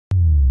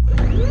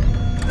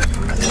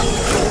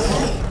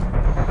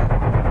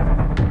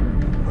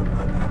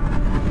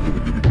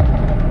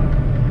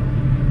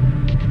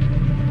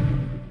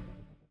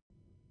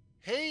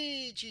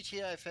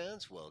Sci-Fi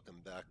fans, welcome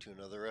back to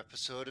another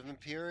episode of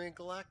Empyrion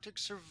Galactic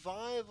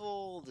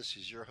Survival. This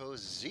is your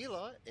host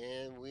Zila,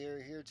 and we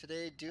are here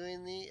today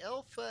doing the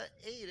Alpha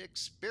 8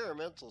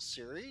 experimental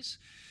series.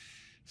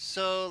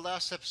 So,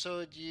 last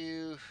episode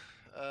you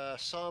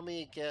saw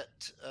me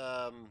get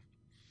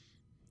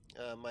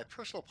my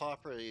personal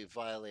property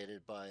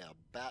violated by a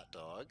bat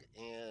dog,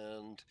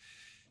 and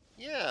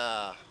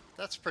yeah,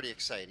 that's pretty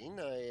exciting.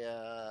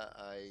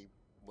 I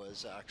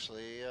was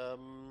actually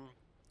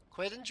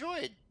quite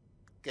enjoyed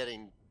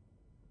getting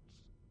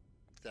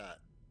that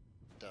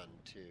done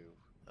too.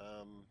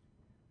 Um,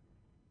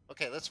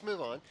 okay, let's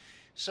move on.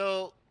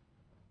 So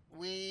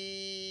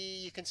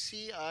you can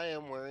see I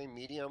am wearing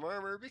medium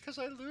armor because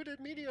I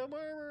looted medium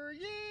armor.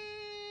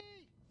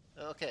 Yay!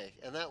 Okay,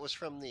 and that was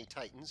from the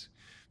Titans.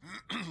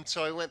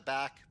 So I went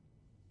back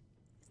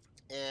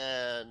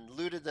and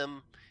looted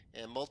them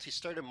and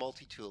started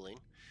multi-tooling.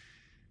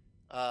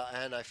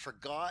 And I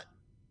forgot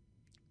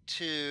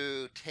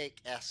to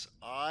take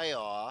SI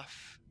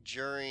off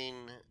during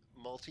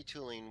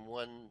multi-tooling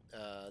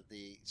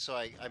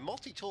I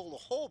multi-tooled a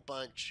whole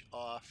bunch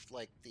off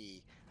like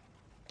the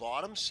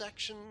bottom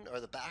section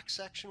or the back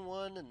section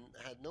one and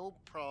had no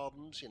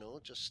problems,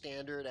 just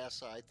standard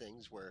SI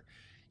things where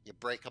you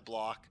break a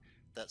block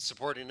that's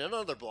supporting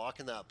another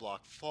block and that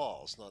block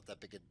falls. Not that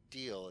big a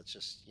deal. It's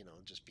just,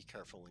 just be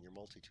careful when you're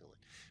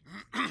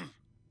multi-tooling.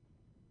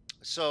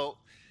 So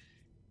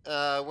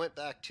went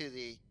back to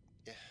the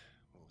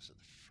what was it,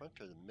 the front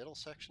or the middle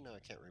section? Now I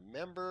can't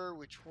remember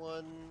which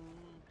one.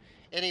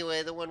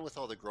 Anyway, the one with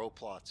all the grow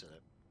plots in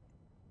it.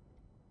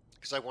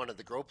 Because I wanted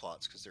the grow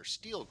plots, because they're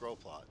steel grow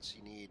plots.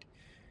 You need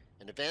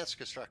an advanced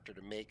constructor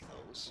to make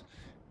those.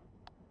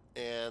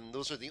 And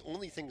those are the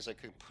only things I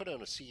could put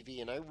on a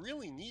CV, and I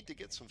really need to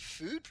get some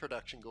food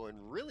production going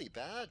really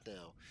bad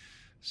now.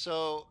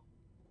 So,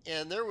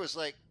 and there was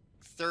like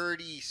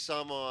 30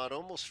 some odd,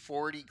 almost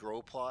 40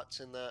 grow plots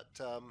in that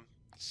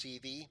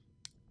CV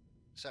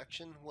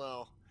section.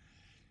 Well,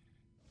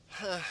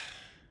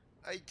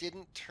 I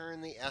didn't turn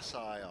the SI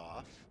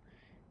off,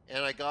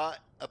 and I got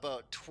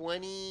about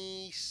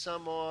 20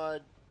 some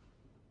odd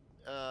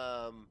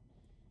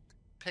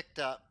picked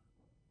up,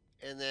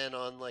 and then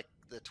on like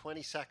the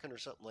 22nd or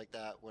something like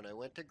that, when I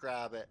went to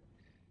grab it,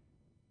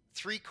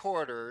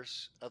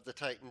 3/4 of the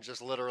Titan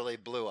just literally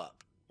blew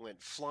up,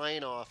 went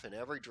flying off in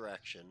every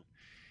direction,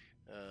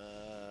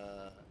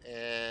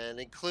 and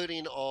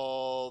including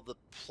all the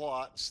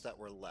plots that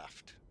were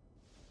left.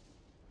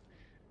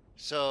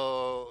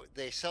 So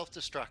they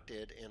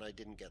self-destructed, and I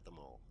didn't get them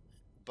all.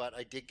 But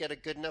I did get a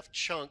good enough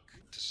chunk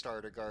to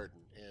start a garden,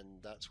 and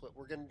that's what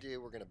we're going to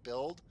do. We're going to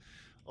build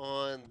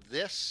on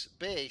this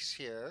base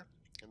here,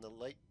 and the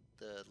light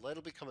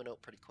will be coming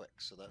out pretty quick,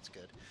 so that's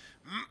good.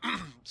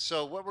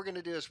 So what we're going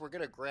to do is we're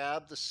going to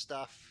grab the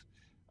stuff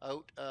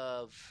out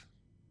of,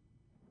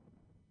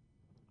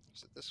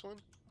 is it this one?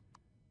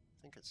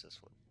 I think it's this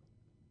one.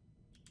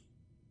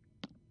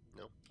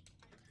 No?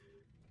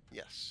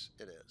 Yes,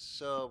 it is.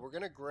 So we're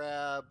going to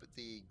grab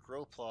the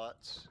grow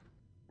plots.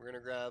 We're going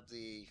to grab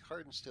the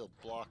hardened steel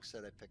blocks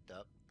that I picked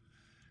up.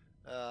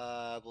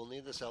 We'll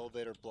need this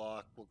elevator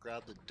block. We'll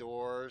grab the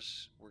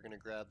doors. We're going to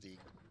grab the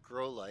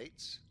grow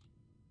lights.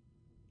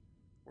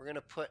 We're going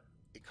to put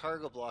a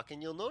cargo block,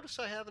 and you'll notice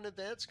I have an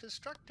advanced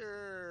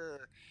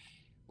constructor.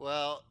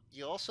 Well,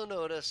 you also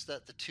notice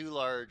that the two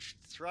large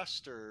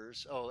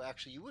thrusters, oh,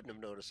 actually you wouldn't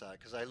have noticed that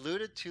because I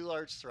looted two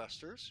large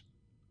thrusters.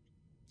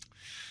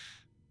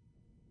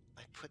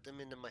 I put them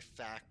into my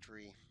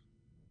factory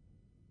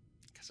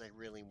because I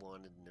really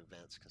wanted an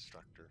advanced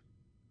constructor.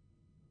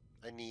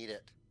 I need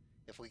it.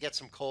 If we get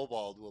some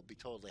cobalt, we'll be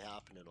totally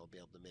happy, and I'll be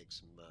able to make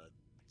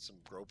some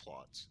grow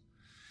plots.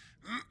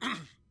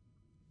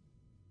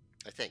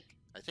 I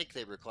think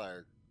they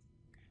require.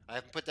 I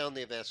haven't put down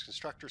the advanced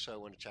constructor, so I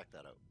want to check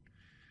that out.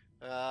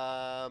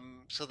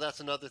 So that's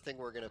another thing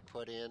we're going to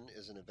put in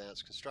is an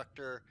advanced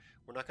constructor.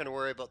 We're not going to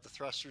worry about the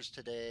thrusters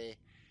today.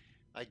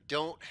 I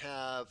don't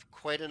have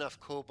quite enough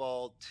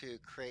cobalt to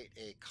create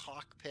a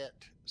cockpit,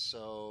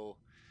 so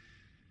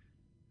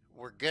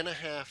we're gonna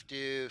have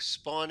to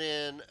spawn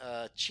in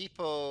a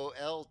cheapo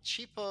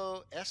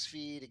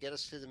SV to get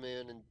us to the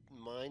moon and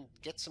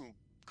get some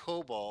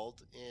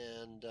cobalt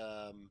and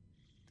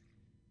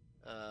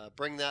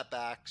bring that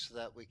back so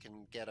that we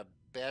can get a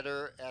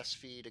better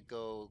SV to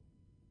go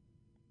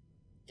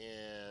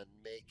and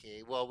make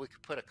we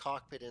could put a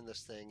cockpit in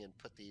this thing and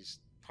put these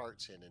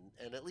parts in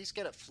and at least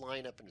get it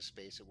flying up into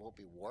space. It won't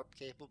be warp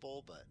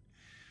capable, but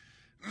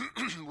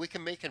we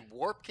can make a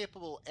warp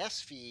capable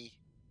SV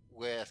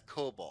with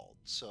cobalt.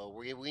 So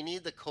we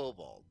need the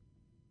cobalt.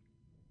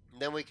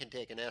 And then we can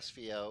take an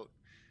SV out,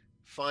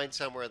 find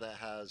somewhere that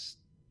has,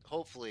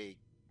 hopefully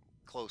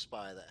close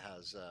by, that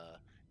has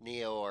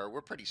Neo, or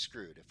we're pretty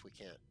screwed if we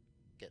can't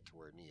get to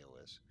where Neo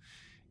is.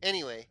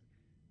 Anyway,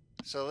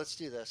 so let's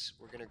do this.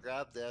 We're going to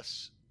grab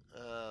this.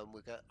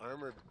 We've got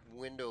armored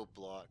window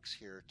blocks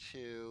here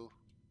too.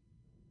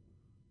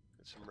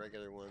 Got some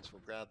regular ones.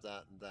 We'll grab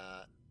that and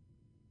that.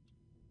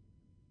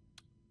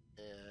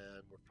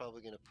 And we're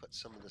probably going to put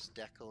some of this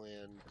deco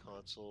in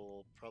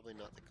console, probably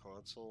not the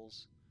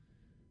consoles.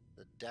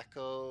 The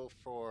deco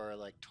for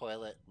like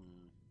toilet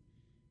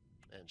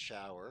and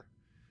shower.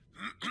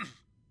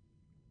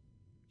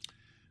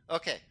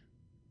 Okay,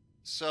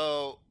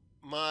 so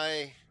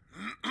my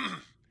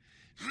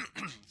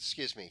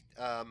excuse me.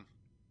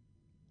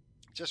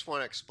 Just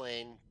want to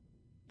explain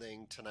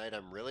thing tonight.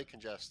 I'm really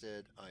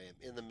congested. I am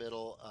in the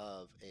middle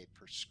of a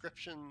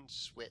prescription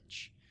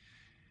switch,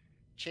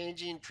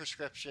 changing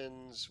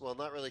prescriptions. Well,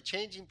 not really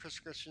changing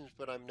prescriptions,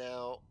 but I'm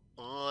now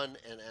on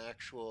an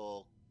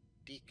actual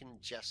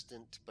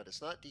decongestant, but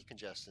it's not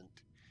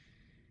decongestant.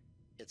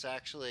 It's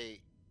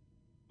actually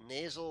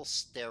nasal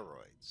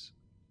steroids.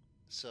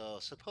 So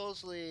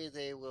supposedly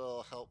they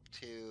will help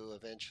to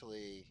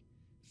eventually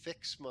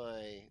fix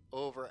my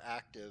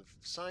overactive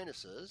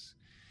sinuses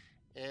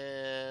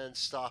and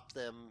stop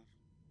them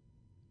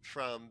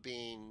from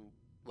being,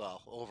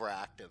 well,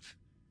 overactive,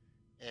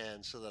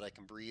 and so that I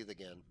can breathe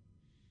again.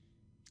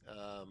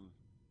 Um,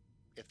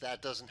 if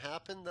that doesn't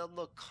happen, then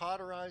they'll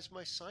cauterize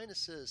my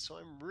sinuses. So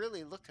I'm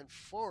really looking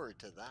forward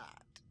to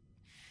that.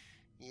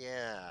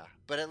 Yeah,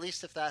 but at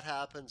least if that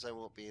happens, I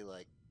won't be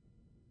like,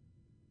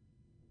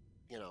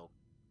 you know,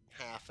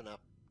 halfing up,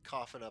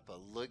 coughing up a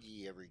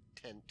loogie every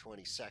 10,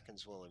 20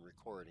 seconds while I'm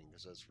recording,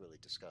 because that's really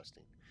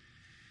disgusting.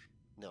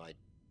 No, I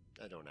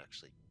don't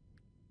actually.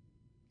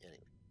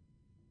 Anyway.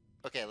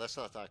 Okay, let's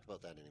not talk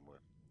about that anymore.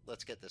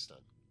 Let's get this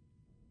done.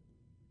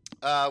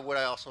 What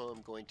I also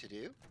am going to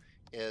do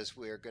is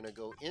we're going to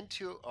go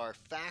into our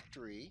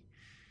factory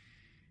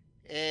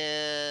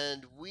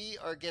and we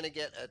are going to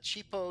get a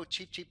cheap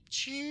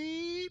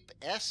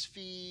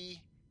SV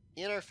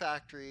in our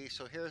factory.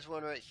 So here's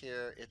one right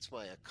here. It's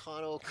my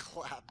Econo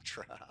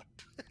Claptrap.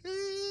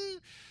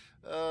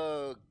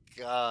 Oh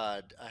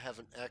God, I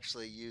haven't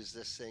actually used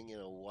this thing in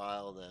a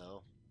while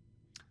now.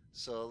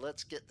 So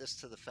let's get this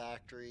to the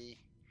factory.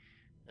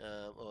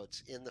 Oh,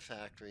 it's in the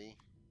factory.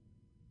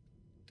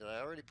 Did I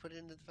already put it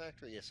into the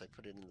factory? Yes, I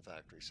put it in the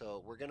factory.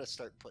 So we're going to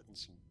start putting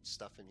some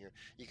stuff in here.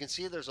 You can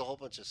see there's a whole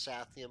bunch of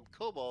Sathium,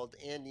 Cobalt,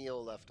 and Neo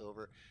left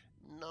over.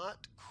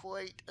 Not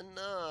quite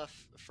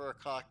enough for a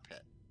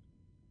cockpit.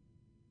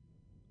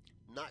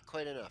 Not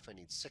quite enough. I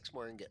need 6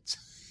 more ingots.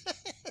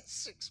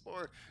 6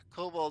 more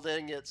Cobalt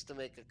ingots to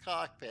make a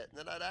cockpit. And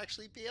then I'd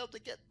actually be able to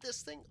get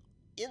this thing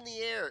in the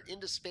air,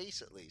 into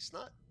space at least.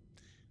 Not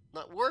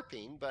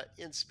warping, but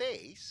in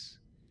space.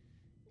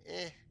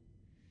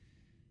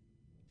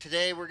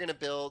 Today we're going to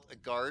build a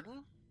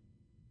garden.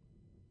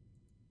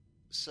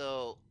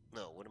 So,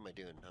 no, what am I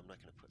doing? I'm not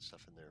going to put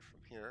stuff in there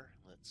from here.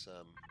 Let's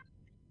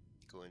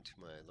go into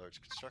my large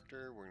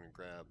constructor. We're going to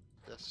grab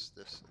this,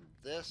 this, and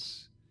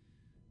this.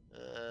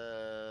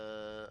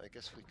 I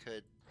guess we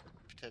could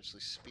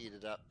potentially speed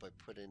it up by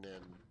putting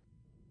in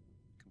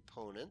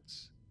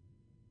components.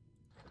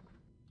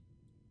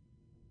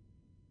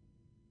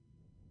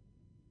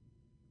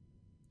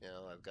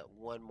 Now I've got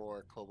one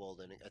more cobalt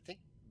in it. I think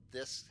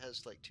this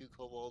has like 2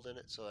 cobalt in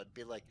it, so I'd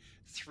be like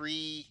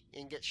 3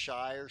 ingots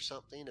shy or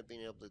something of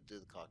being able to do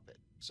the cockpit.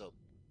 So,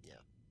 yeah.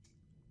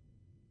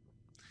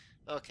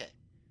 Okay.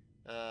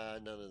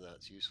 None of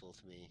that's useful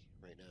to me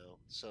right now.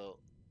 So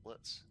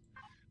let's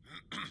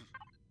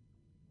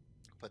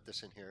put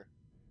this in here.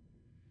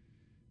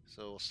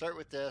 So we'll start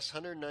with this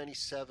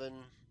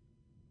 197,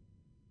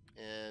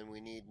 and we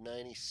need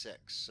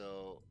 96.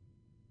 So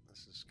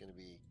this is going to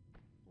be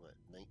what,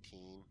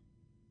 19?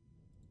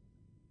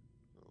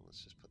 Well,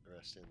 let's just put the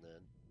rest in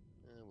then.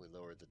 We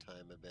lowered the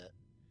time a bit.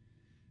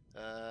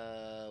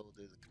 We'll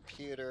do the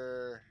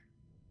computer.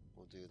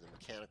 We'll do the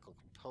mechanical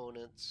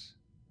components.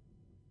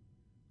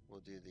 We'll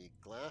do the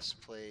glass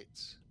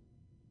plates,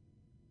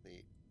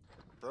 the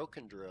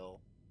broken drill.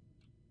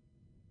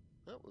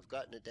 Oh, we've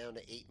gotten it down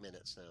to 8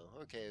 minutes now.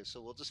 Okay,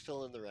 so we'll just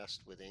fill in the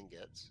rest with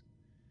ingots.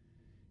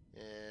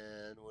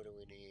 And what do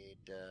we need?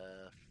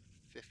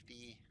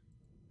 50.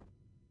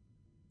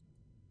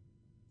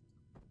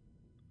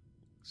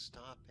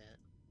 Stop it.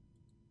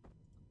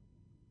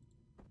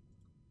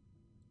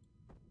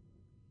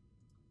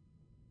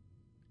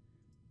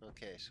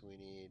 Okay, so we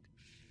need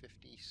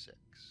 56.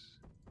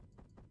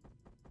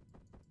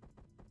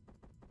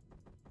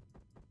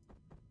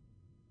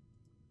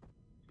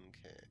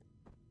 Okay.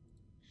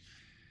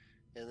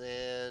 And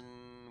then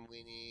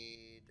we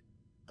need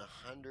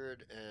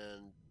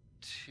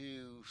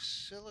 102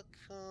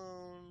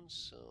 silicone,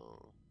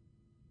 so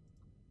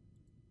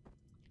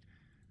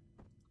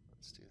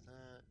let's do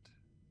that.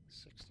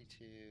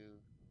 62.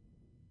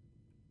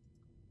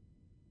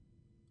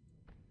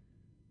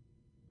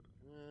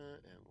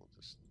 And we'll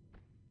just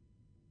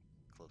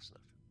close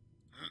enough.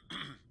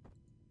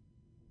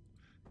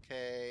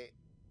 Okay,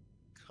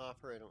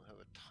 copper I don't have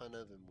a ton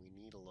of, and we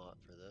need a lot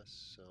for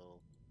this,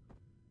 so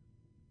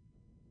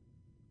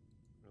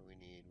what do we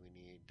need? We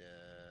need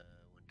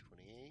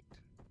 128.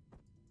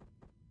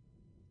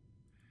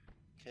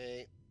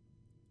 Okay,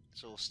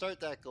 so we'll start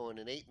that going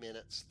in 8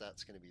 minutes.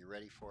 That's going to be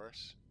ready for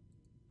us.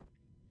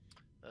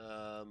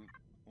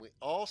 We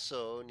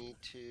also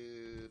need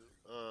to,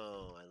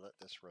 oh, I let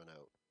this run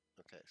out.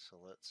 Okay, so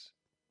let's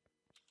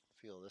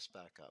fill this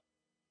back up.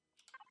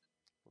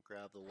 We'll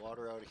grab the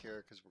water out of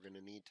here because we're going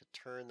to need to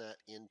turn that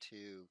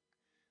into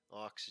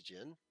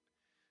oxygen.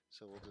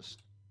 So we'll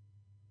just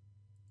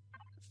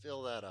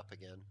fill that up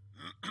again.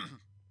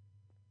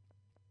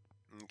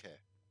 Okay.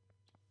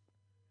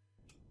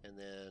 And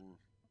then,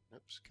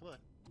 oops, come on,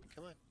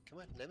 come on, come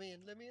on, let me in,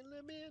 let me in,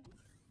 let me in.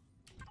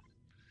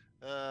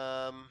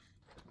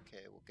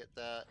 Okay, we'll get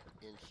that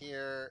in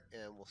here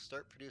and we'll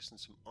start producing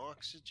some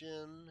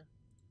oxygen.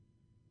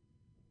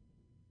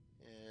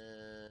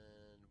 And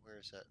where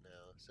is that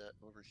now? Is that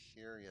over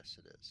here? Yes,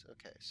 it is.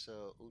 Okay,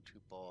 so O2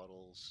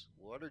 bottles,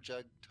 water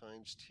jug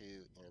times 2,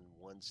 and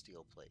 1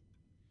 steel plate.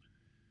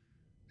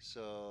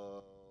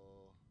 So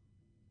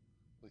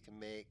we can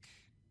make,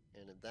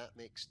 and that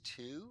makes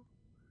 2.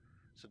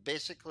 So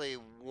basically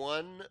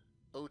 1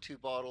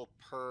 O2 bottle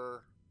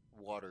per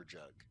water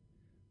jug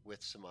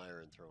with some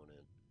iron thrown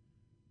in.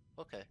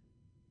 Okay.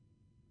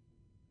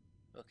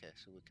 Okay,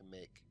 so we can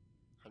make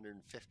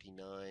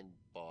 159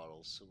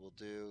 bottles. So we'll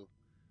do,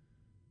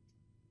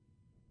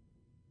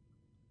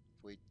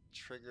 if we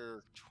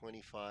trigger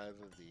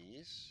 25 of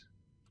these,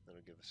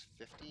 that'll give us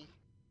 50.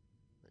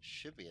 That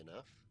should be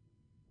enough.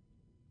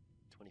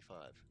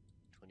 25.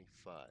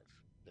 25.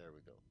 There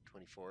we go.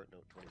 24. No,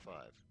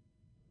 25.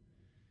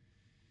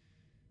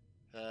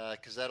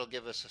 Because that'll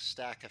give us a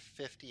stack of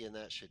 50, and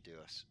that should do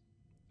us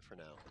for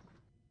now.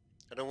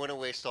 I don't want to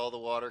waste all the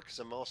water because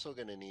I'm also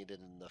going to need it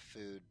in the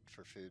food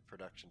for food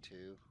production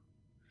too,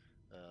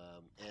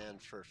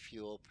 and for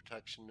fuel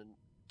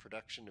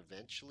production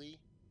eventually.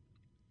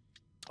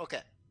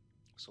 Okay,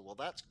 so while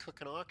that's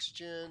cooking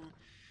oxygen,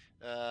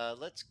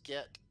 let's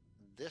get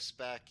this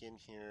back in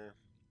here.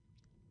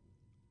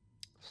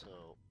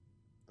 So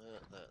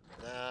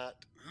that.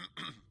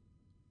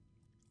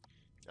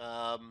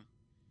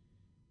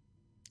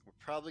 We're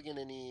probably going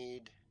to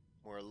need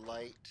more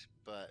light,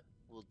 but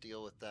we'll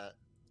deal with that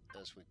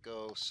as we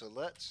go. So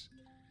let's,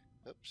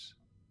 oops,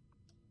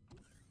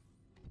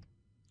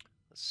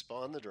 let's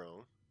spawn the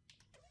drone.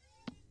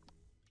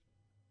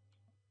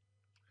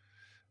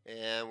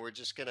 And we're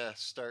just going to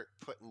start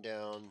putting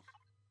down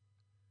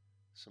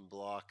some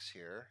blocks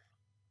here.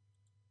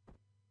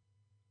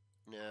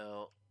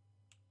 Now,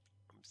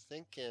 I'm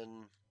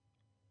thinking,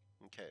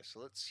 okay, so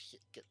let's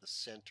get the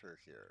center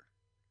here.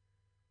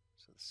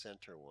 So the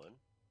center one,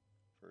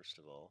 first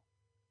of all.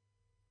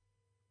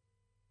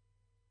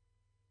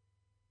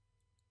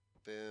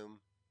 Boom.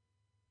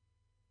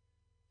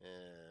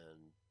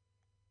 And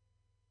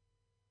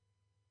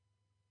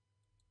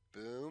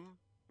boom.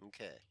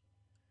 Okay.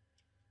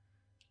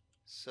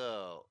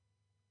 So,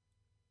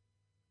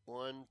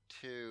 1,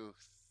 2,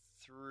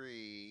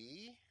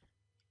 3.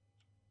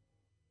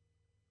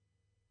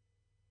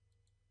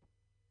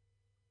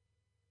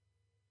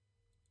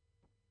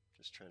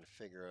 Just trying to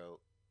figure out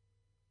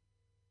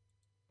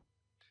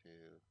 2,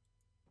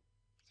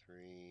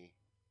 3.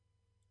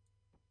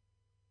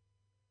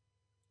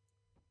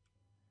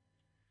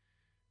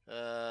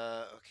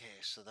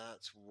 Okay, so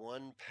that's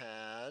 1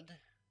 pad.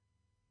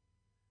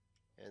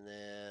 And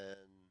then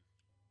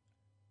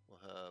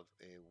we'll have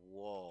a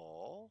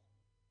wall.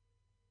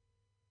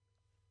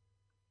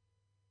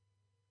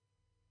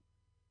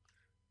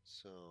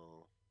 So,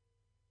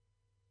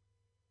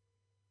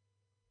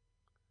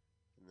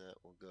 and that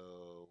will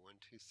go 1,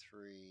 2,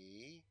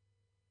 3,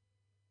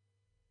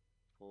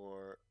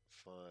 4,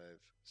 5,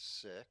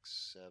 6,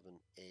 7,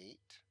 8.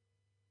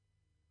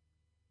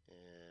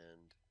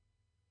 And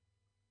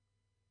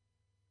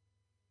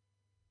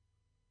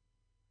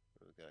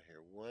what do we got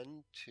here?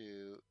 1,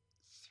 2,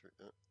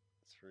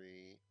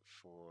 3,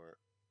 4,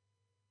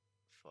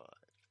 5.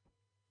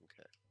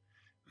 Okay.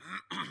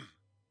 I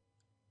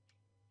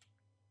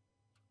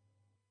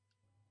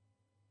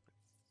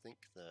think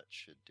that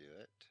should do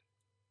it.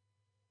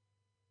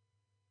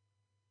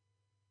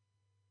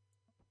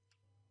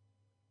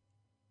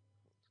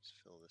 Let's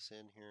fill this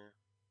in here.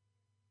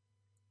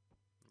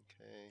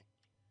 Okay.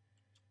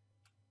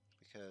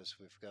 Because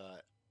we've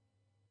got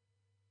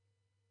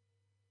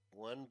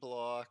 1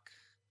 block,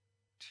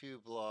 2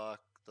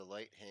 block, the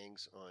light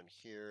hangs on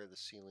here, the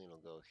ceiling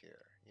will go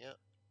here. Yep.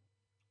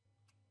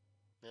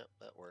 Yep,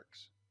 that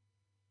works.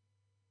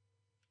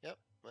 Yep,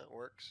 that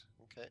works.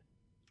 Okay.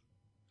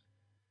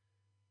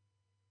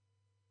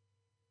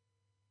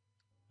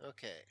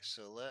 Okay,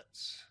 so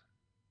let's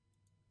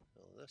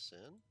fill this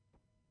in.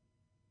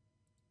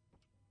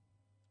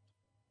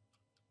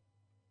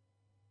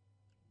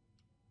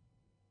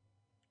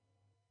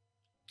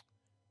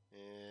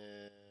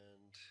 And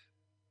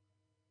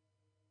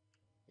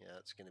yeah,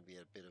 it's going to be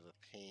a bit of a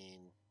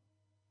pain.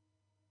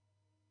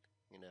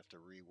 I'm going to have to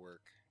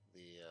rework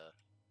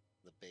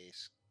the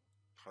base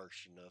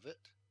portion of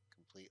it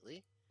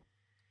completely.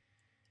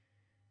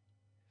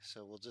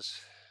 So we'll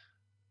just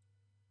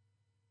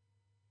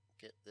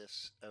get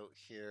this out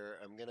here.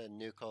 I'm going to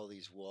nuke all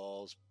these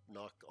walls,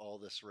 knock all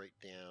this right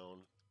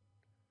down.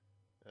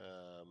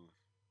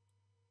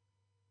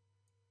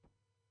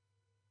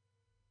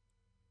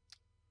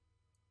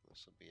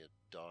 This will be a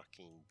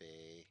docking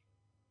bay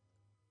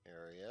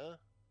area.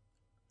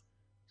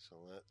 So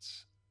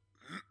let's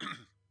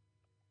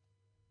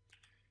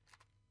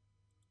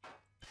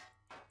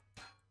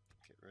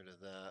get rid of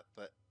that.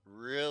 But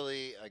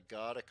really, I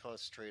gotta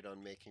concentrate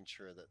on making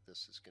sure that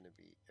this is going to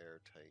be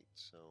airtight.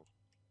 So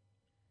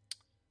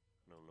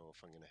I don't know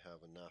if I'm going to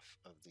have enough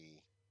of the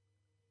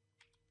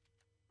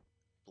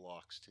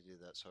blocks to do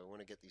that. So I want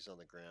to get these on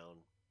the ground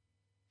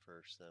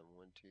first. Then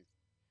 1, 2,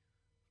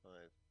 5,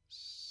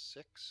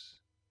 6.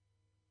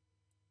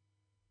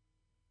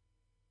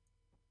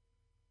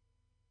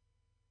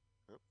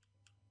 Oh,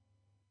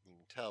 you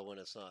can tell when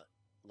it's not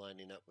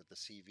lining up with the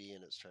CV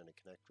and it's trying to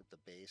connect with the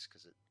base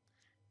because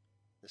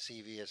the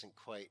CV isn't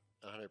quite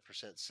 100%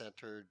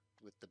 centered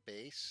with the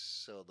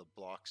base, so the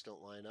blocks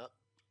don't line up,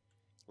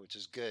 which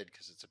is good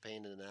because it's a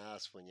pain in the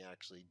ass when you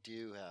actually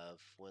do have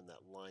one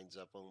that lines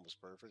up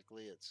almost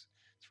perfectly. It's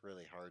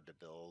really hard to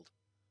build.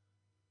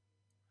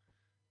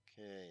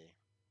 Okay.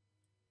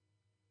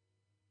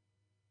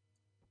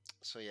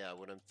 So yeah,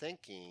 what I'm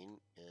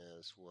thinking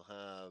is we'll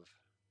have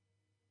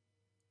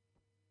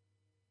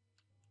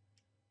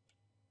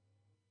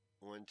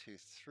 1, 2,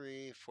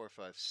 3, 4,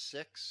 5,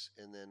 6,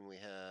 and then we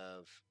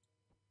have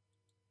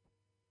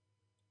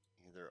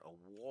either a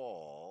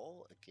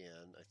wall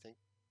again. I think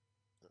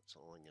that's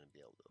all I'm going to be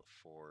able to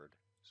afford.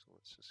 So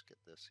let's just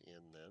get this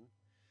in then.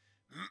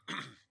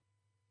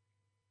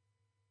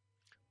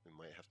 We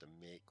might have to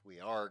make,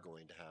 we are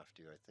going to have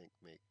to, I think,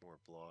 make more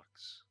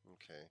blocks.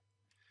 Okay.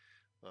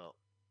 Well,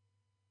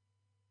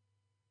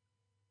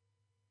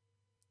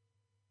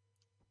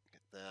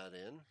 get that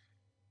in.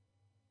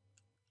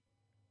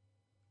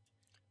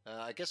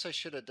 I guess I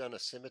should have done a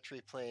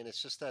symmetry plane.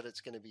 It's just that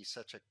it's going to be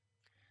such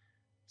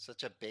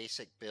a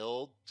basic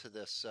build to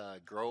this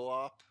grow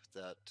op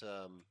that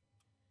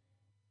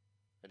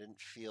I didn't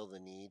feel the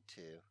need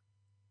to.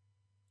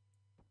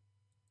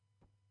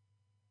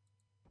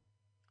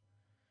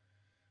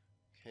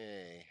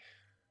 Okay.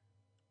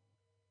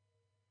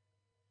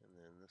 And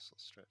then this will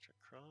stretch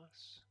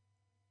across.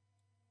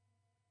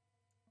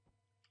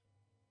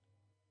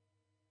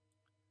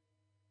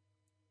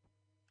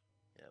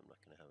 Yeah, I'm not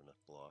going to have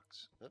enough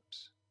blocks.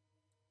 Oops.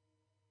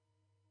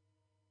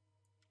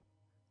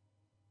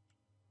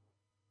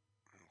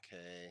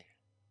 Okay.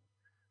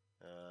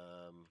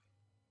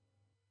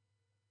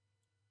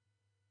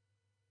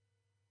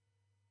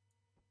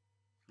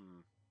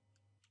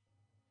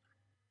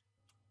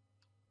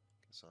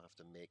 Guess I'll have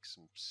to make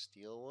some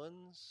steel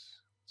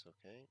ones. It's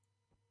okay.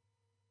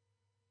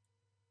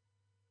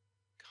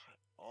 God,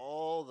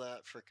 all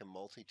that freaking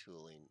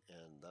multi-tooling,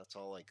 and that's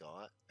all I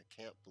got. I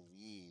can't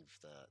believe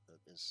that.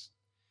 That is.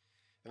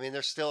 I mean,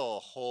 there's still a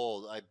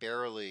hold. I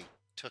barely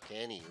took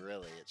any,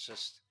 really. It's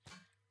just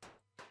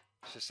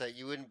that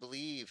you wouldn't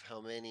believe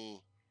how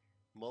many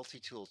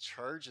multi-tool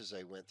charges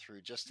I went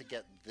through just to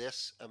get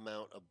this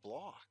amount of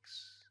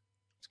blocks.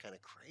 It's kind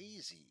of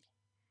crazy.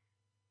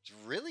 It's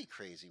really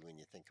crazy when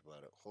you think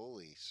about it.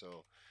 Holy,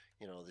 so,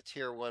 the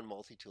tier 1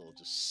 multi-tool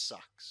just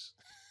sucks.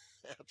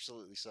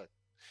 Absolutely sucks.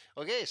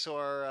 Okay, so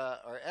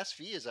our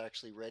SV is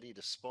actually ready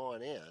to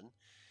spawn in.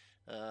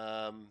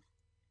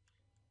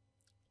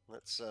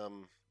 Let's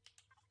do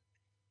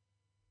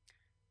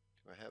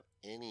I have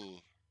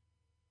any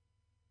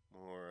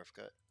more? I've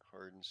got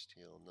hardened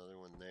steel, another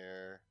one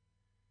there.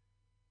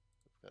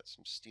 I've got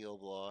some steel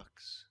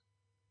blocks.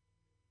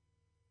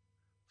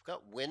 I've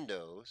got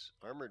windows,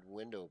 armored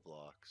window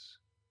blocks.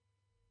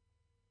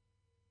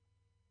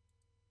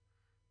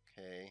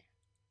 Okay.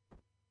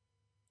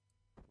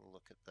 We'll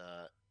look at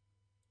that.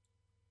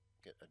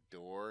 Get a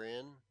door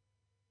in.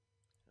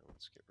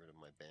 Let's get rid of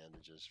my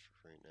bandages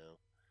for right now.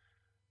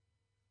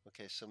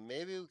 Okay, so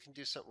maybe we can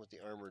do something with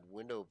the armored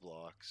window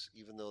blocks,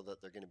 even though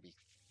that they're going to be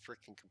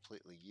freaking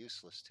completely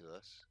useless to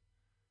us.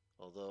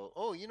 Although,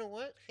 oh, you know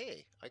what?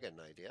 Hey, I got an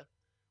idea.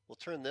 We'll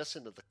turn this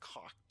into the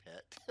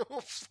cockpit.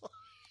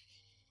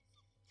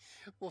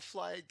 We'll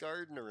fly a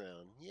garden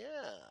around.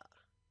 Yeah.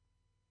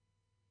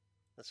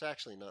 That's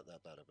actually not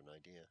that bad of an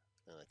idea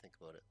now I think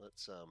about it.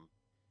 That's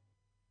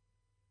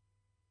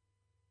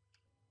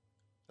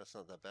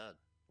not that bad.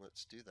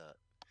 Let's do that.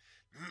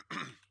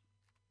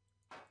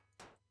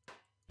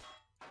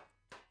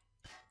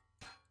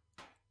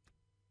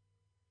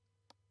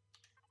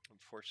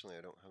 Unfortunately,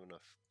 I don't have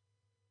enough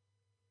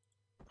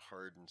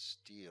hardened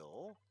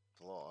steel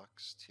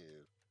blocks to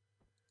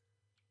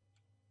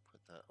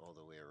put that all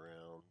the way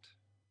around.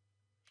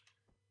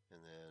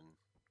 And then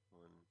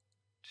 1,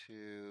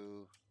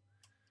 2,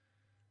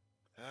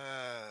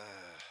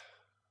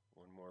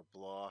 one more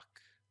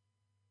block,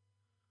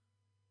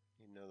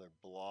 another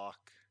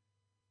block.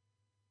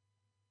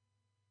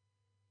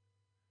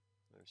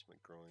 There's my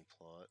growing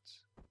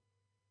plots.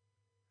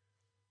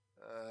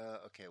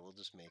 Okay, we'll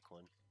just make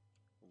one.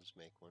 We'll just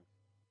make one.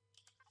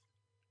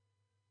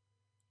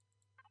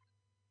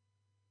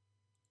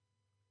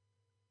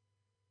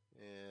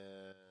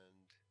 And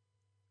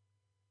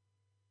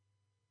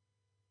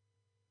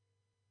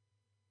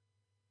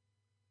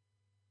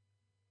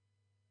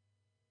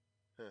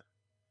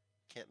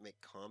can't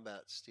make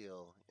combat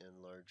steel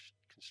in large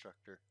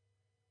constructor.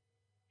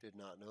 Did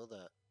not know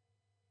that.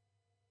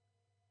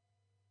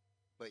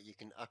 but you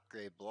can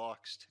upgrade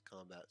blocks to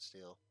combat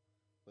steel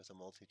with a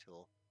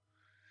multi-tool.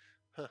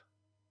 Huh.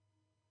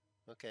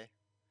 Okay.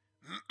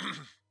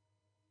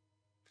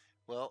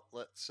 Well,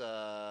 let's,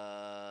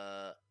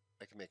 I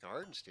can make a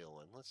hardened steel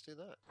one. Let's do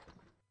that.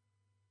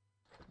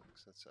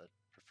 Because I'd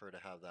prefer to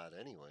have that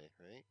anyway,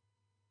 right?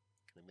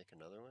 Can I make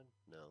another one?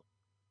 No.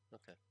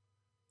 Okay.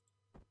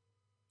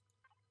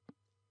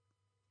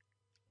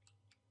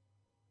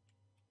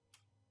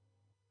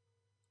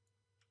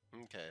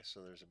 Okay,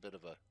 so there's a bit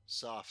of a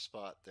soft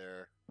spot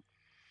there.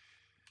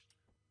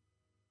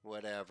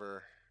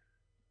 Whatever.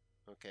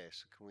 Okay,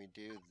 so can we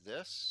do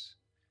this?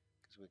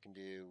 Because we can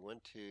do 1,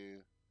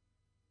 2.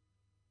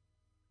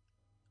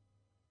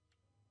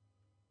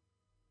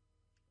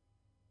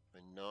 If I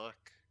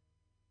knock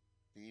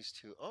these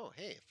two. Oh,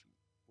 hey.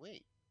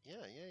 Wait. Yeah.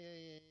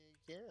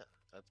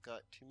 I've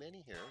got too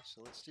many here,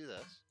 so let's do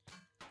this.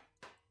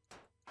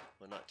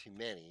 Well, not too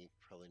many.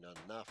 Probably not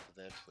enough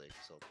eventually,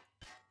 because I'll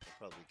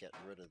probably get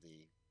rid of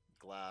the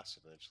glass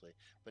eventually.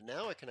 But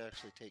now I can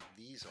actually take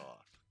these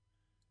off.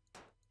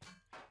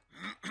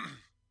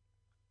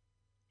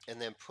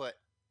 And then put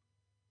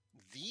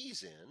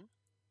these in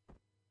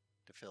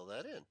to fill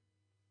that in.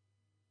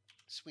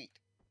 Sweet.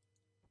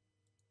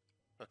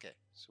 Okay,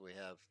 so we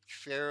have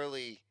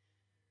fairly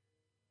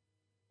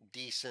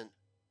decent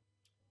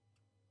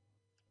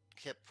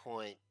hit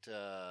point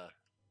there.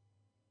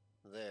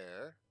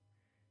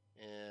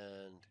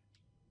 And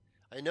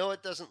I know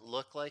it doesn't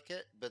look like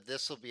it, but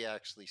this will be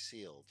actually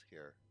sealed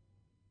here.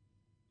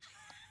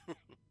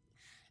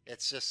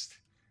 It's just,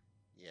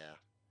 yeah.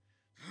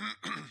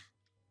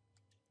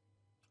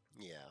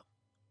 Yeah.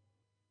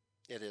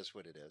 It is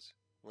what it is.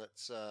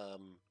 Let's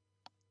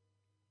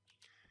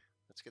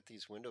get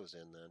these windows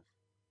in then.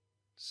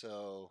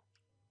 So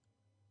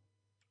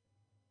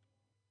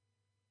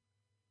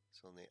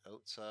on the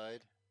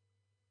outside,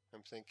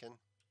 I'm thinking.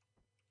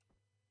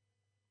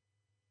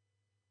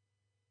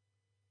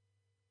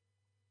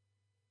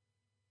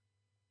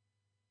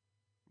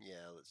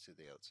 Yeah, let's do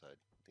the outside.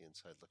 The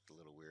inside looked a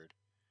little weird.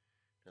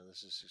 Now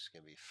this is just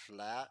going to be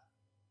flat.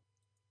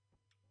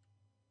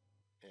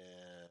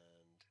 And,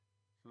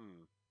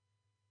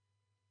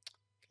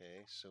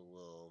 okay, so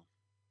we'll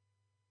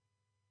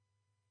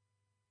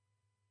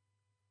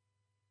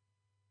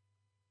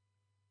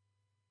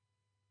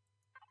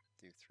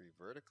do 3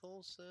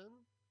 verticals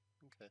then.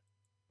 Okay.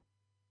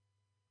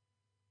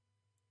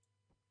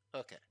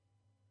 Okay.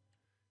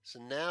 So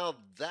now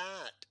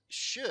that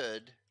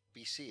should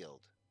be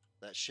sealed.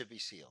 That should be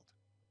sealed.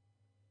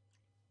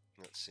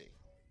 Let's see.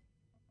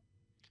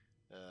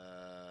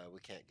 We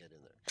can't get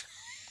in there.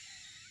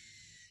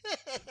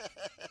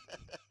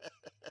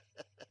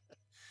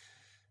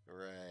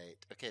 Right.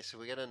 Okay, so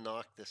we got to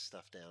knock this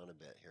stuff down a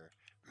bit here.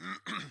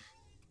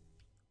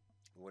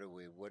 What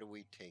are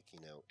we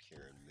taking out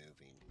here and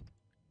moving?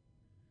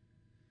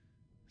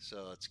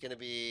 So it's going to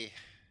be,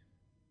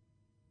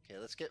 okay,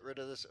 let's get rid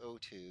of this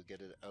O2,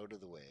 get it out of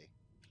the way.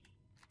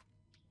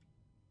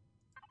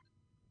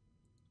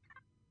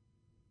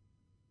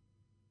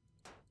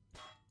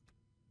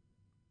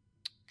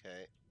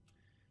 Okay.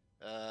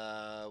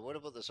 What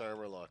about this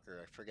armor locker?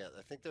 I forget.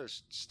 I think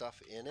there's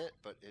stuff in it,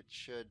 but it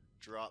should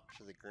drop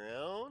to the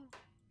ground.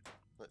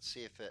 Let's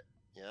see if it,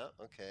 yeah,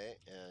 okay.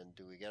 And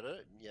do we get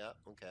it? Yeah,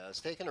 okay. I was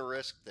taking a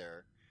risk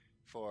there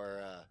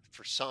for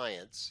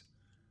science.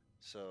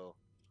 So,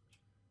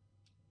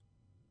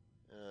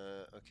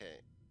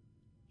 okay.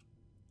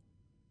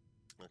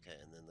 Okay,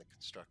 and then the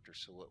constructor.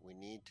 So what we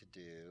need to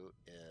do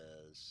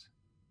is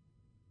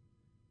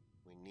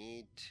we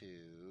need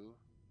to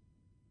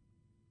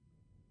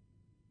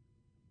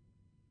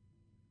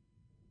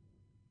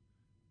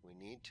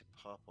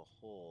pop a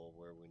hole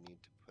where we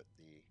need to put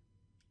the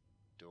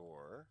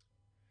door.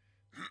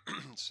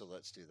 So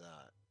let's do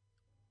that.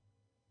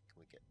 Can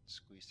we get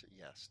squeezed through?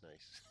 Yes,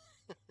 nice.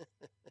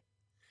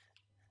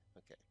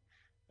 Okay.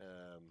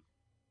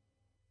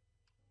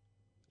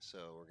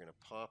 So we're going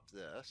to pop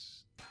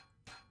this.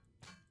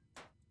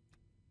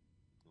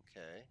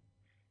 Okay.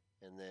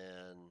 And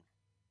then,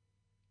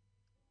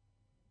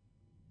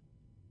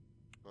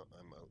 well,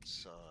 I'm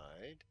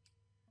outside.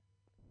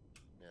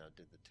 Now,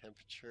 did the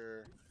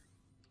temperature...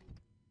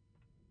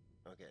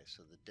 Okay,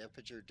 so the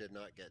temperature did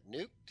not get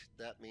nuked.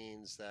 That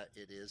means that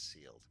it is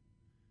sealed.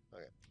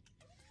 Okay.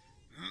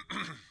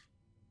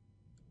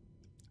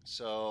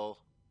 So,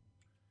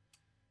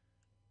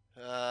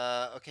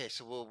 okay,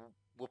 so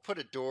we'll put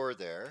a door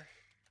there.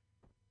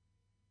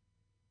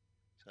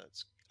 So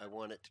I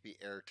want it to be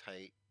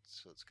airtight,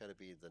 so it's got to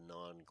be the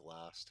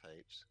non-glass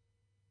types.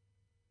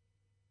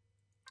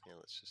 Yeah,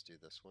 let's just do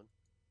this one.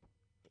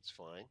 That's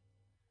fine.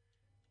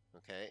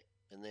 Okay,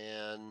 and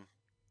then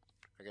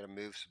I got to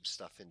move some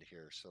stuff into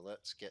here. So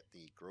let's get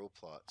the grow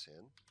plots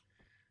in.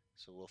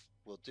 So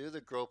we'll do the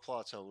grow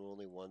plots on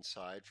only one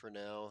side for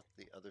now.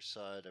 The other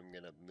side, I'm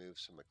going to move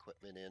some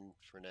equipment in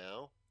for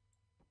now.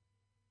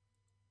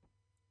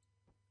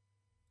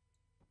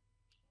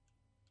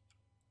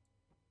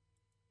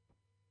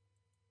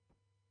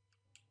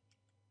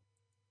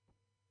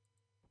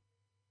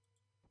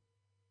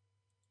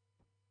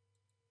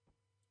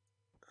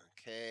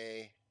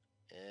 Okay,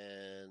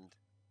 and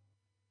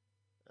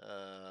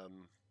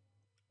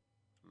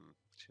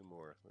two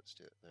more. Let's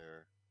do it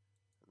there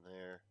and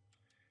there.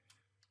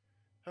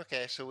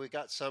 Okay, so we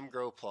got some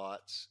grow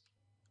plots.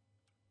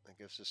 That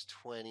gives us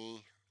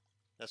 20.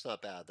 That's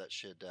not bad. That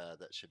should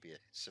be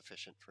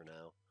sufficient for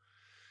now.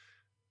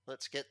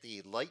 Let's get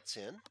the lights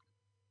in.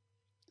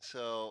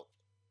 So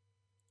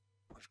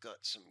we've got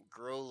some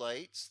grow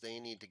lights. They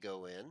need to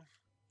go in,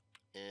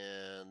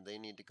 and they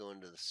need to go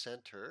into the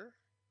center.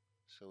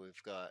 So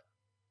we've got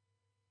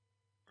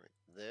right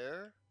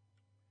there,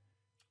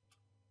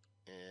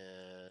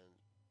 and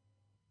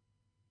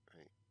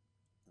right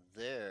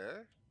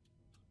there.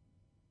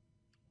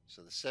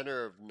 So the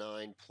center of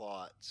 9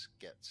 plots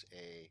gets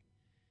a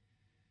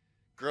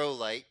grow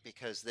light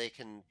because they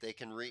can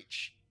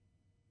reach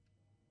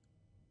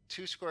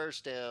 2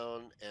 squares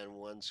down and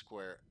 1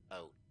 square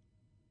out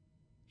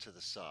to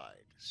the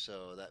side.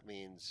 So that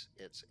means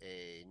it's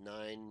a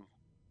 9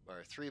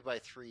 or 3 by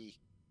 3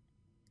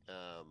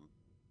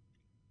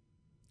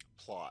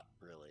 plot,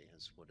 really,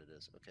 is what it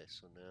is. Okay,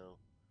 so now,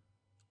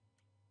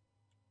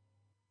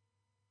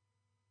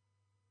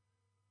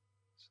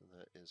 so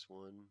that is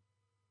 1,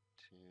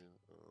 2.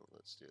 Oh,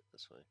 let's do it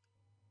this way.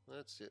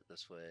 Let's do it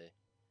this way.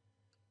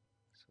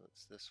 So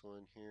it's this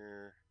one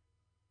here,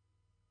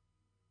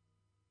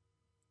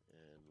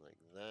 and like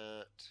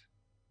that,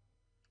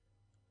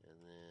 and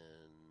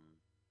then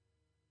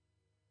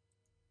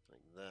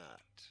like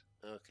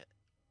that. Okay.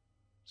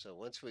 So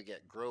once we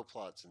get grow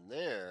plots in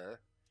there,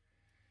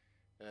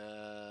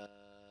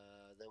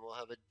 then we'll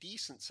have a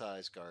decent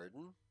sized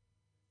garden.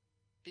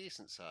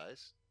 Decent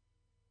size.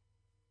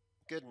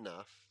 Good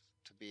enough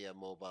to be a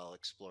mobile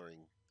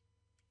exploring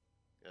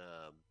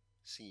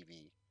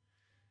CV.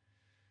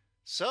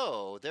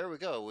 So there we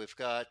go. We've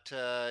got,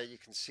 you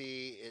can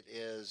see it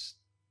is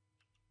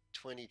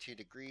 22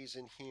 degrees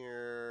in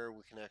here.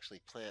 We can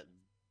actually plant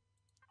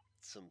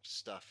some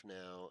stuff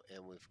now,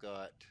 and we've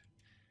got,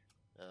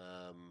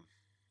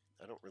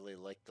 I don't really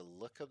like the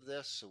look of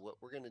this, so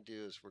what we're going to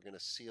do is we're going to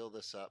seal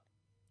this up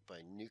by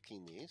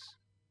nuking these.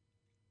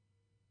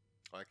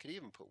 Oh, I could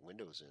even put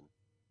windows in.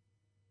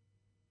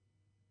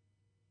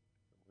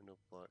 Window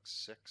block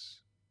 6.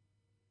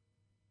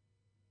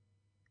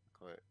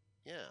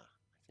 Yeah,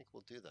 I think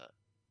we'll do that.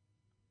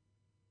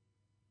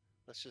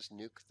 Let's just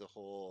nuke the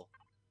whole,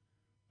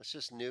 let's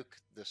just nuke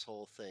this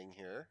whole thing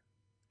here.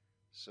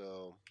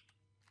 So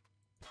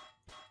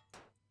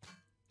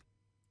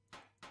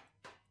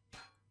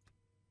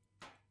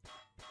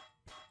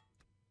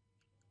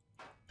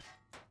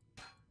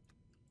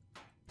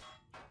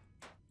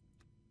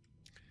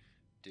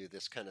do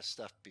this kind of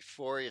stuff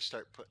before you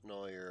start putting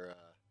all your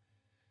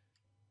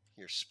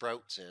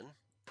sprouts in.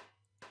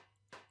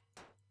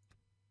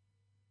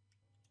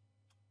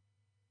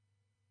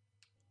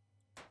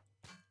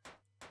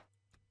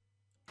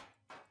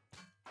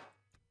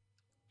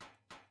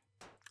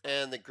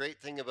 And the great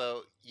thing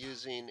about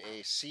using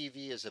a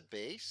CV as a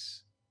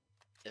base,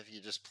 if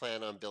you just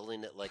plan on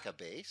building it like a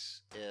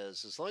base,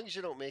 is as long as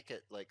you don't make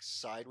it like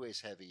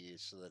sideways heavy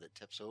so that it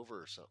tips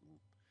over or something,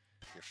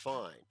 you're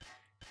fine.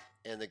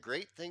 And the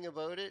great thing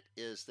about it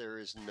is there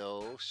is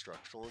no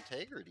structural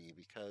integrity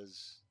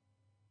because,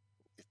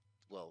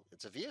 well,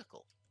 it's a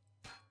vehicle.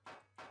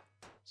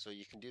 So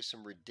you can do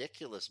some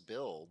ridiculous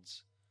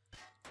builds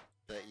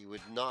that you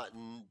would not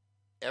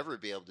ever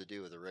be able to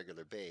do with a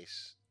regular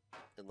base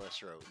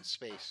unless you're out in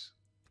space.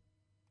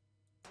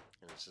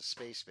 And it's a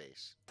space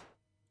base.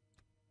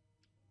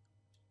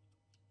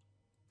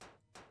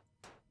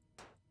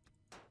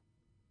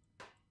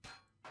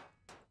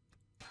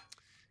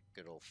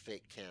 Good old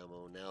fake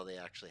camo. Now they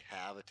actually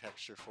have a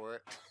texture for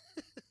it.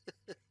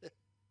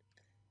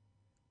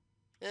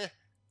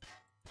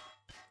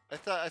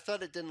 I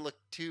thought it didn't look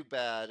too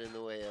bad in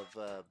the way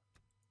of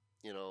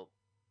you know,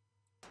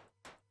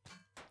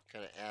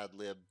 kind of ad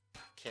lib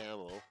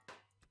camo.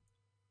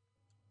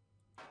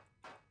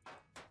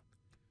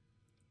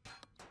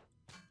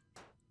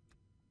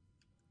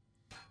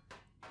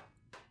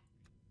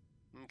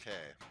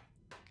 Okay,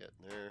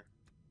 getting there.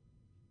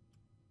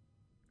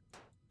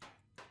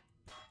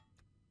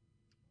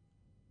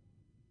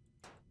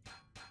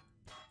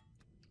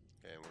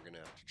 Okay, and we're gonna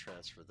have to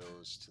transfer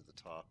those to the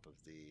top of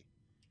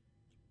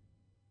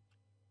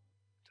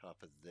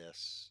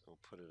this. We'll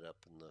put it up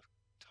in the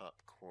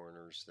top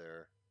corners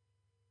there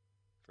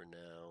for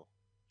now.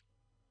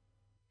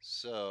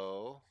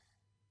 So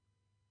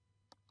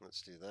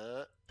let's do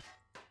that.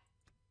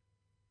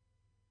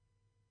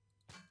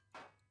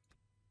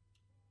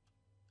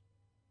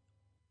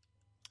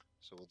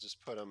 So we'll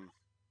just put them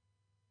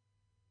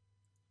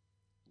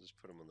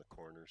on the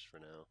corners for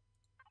now.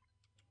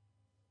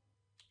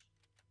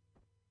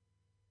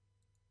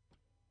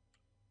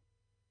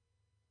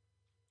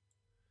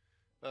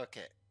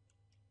 Okay.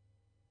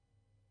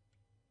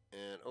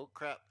 And oh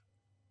crap.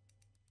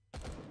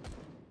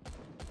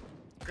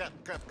 Crap.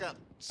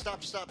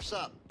 Stop. Stop.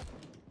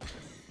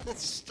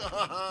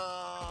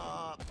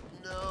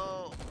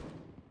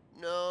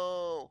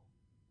 No.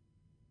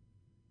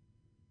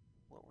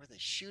 What were they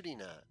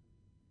shooting at?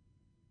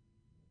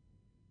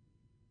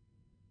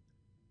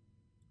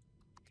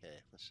 Okay,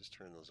 let's just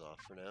turn those off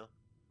for now.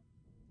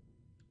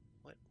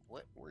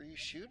 What were you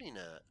shooting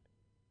at?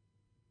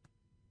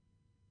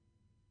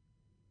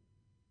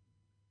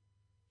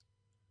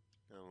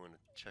 I want to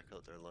check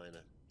out their line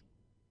of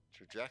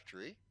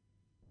trajectory.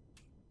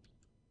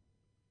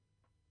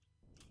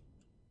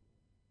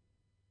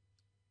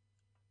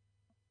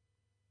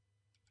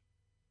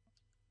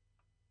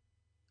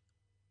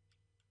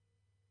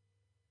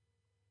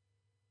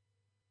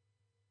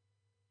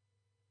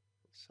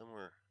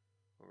 Somewhere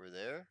over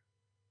there.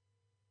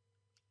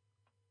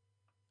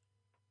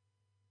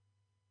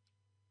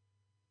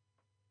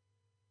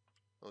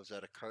 Oh, is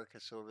that a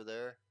carcass over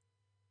there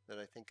that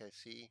I think I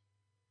see?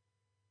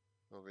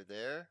 Over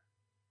there?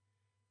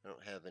 I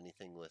don't have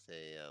anything with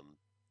a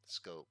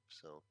scope,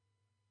 so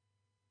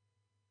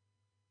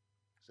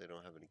because I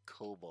don't have any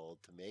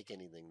cobalt to make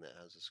anything that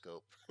has a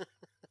scope.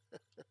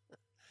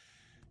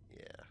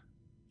 Yeah,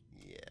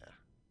 yeah.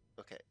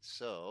 Okay,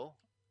 so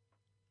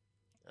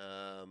it's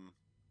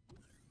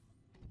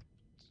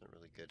not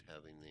really good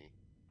having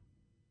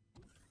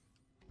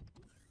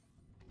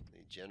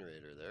the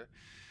generator there.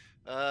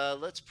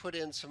 Let's put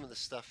in some of the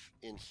stuff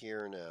in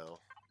here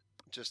now,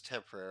 just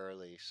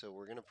temporarily. So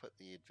we're going to put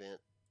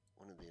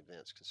one of the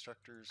advanced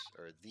constructors,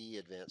 or the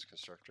advanced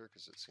constructor,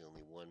 because it's the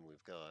only one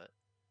we've got.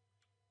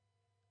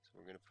 So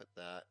we're going to put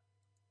that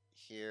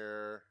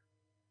here.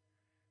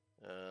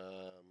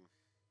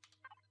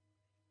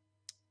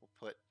 We'll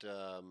put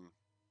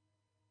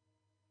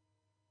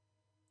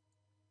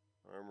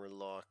armor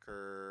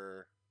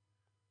locker.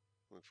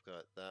 We've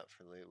got that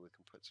for later. We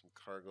can put some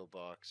cargo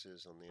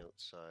boxes on the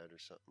outside or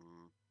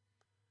something.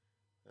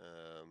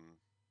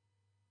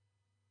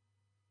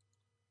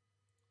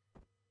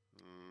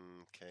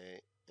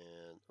 Okay,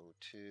 and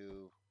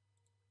O2.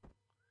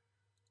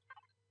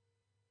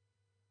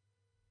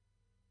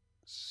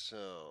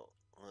 So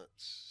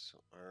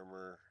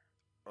armor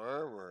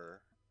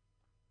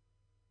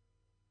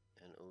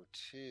and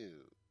O2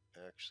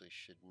 actually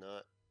should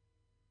not.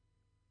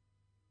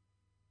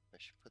 I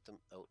should put them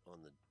out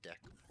on the deck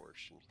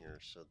portion here,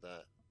 so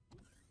that.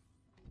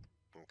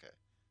 Okay,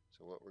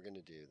 so what we're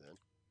gonna do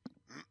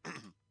then.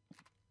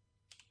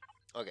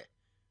 Okay,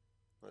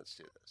 let's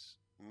do this.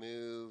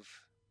 Move.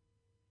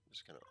 I'm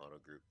just gonna auto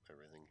group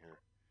everything here.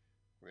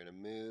 We're gonna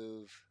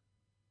move.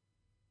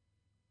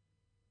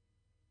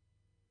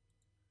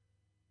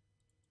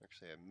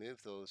 Actually, I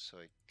moved those so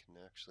I can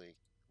actually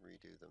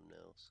redo them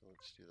now. So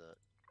let's do that.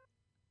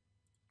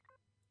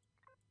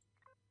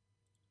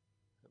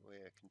 That way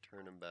I can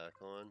turn them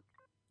back on.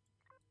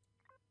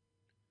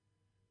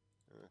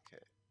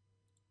 Okay.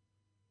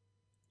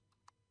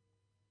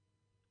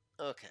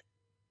 Okay.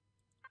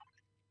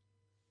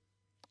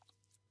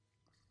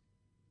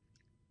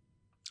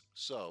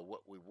 So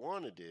what we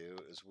want to do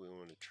is we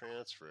want to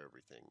transfer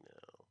everything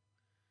now.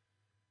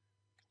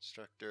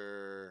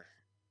 Constructor,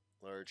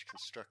 large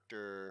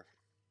constructor.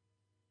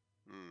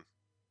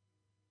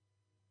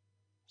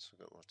 So we've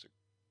got lots of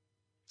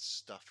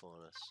stuff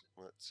on us.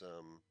 Let's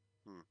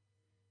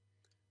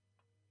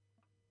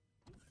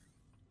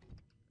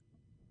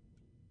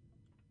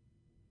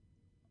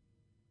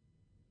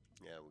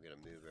Yeah, we're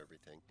gonna move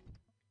everything.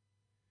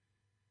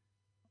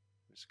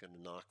 I'm just gonna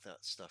knock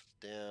that stuff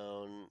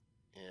down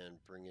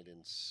and bring it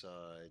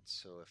inside.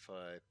 So if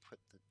I put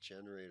the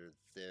generator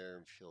there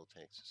and fuel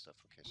tanks and stuff.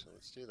 Okay, so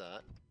let's do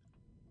that.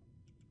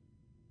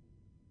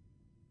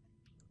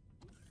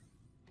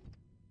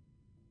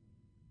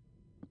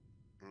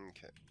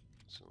 Okay,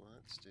 so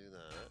let's do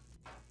that.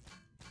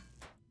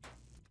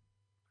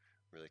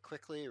 Really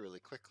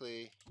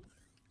quickly,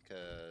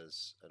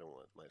 because I don't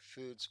want my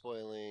food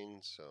spoiling,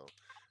 so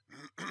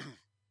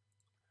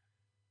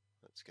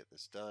let's get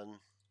this done.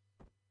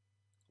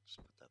 Just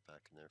put that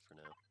back in there for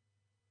now.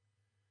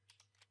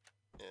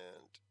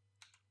 And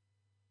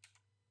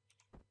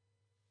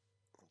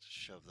let's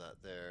shove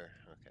that there.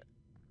 Okay.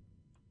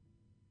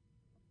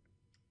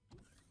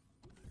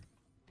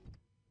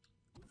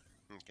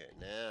 Okay,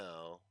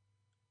 now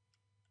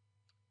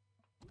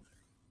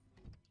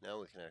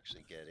we can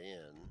actually get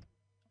in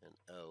and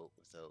out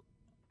without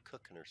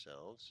cooking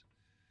ourselves.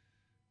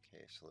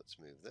 Okay, so let's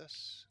move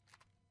this.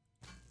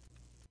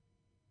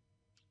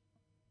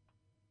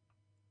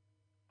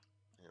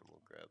 And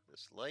we'll grab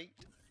this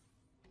light.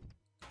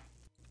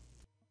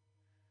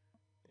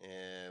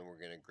 And we're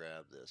going to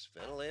grab this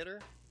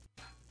ventilator.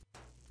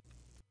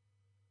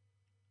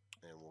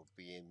 And we'll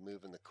be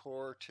moving the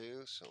core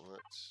too, so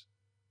let's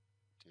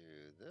do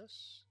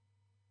this.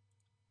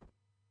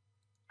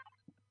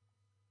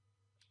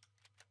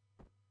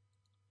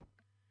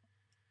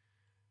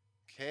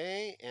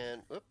 Okay,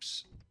 and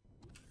oops.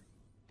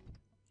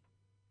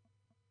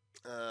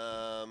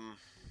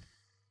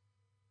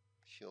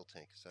 Fuel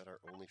tank, is that our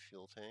only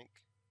fuel tank?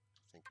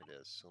 I think it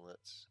is, so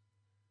let's,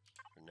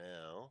 for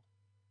now,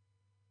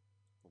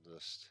 we'll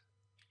just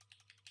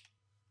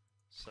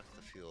suck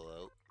the fuel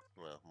out.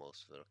 Well,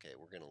 most of it. Okay,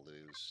 we're going to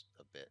lose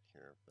a bit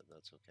here, but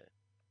that's okay.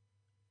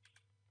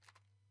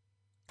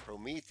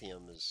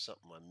 Promethium is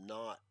something I'm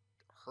not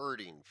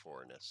hurting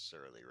for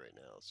necessarily right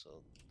now,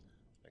 so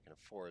I can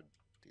afford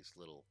these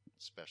little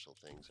special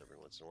things every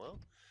once in a while.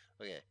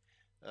 Okay,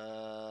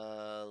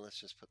 let's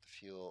just put the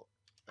fuel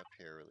up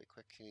here really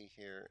quickly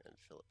here and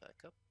fill it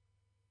back up.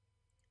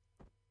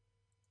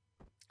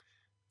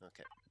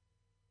 Okay,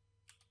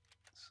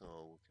 so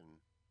we can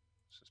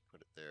just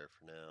put it there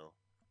for now,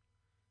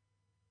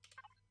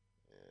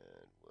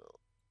 and we'll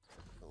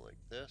go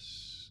like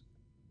this.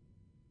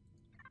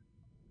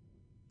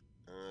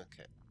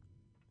 Okay.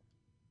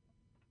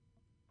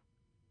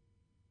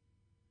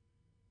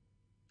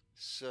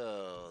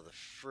 So the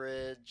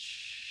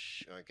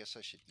fridge, oh, I guess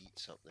I should eat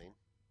something.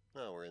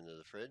 Oh, we're into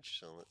the fridge,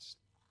 so let's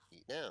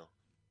eat now.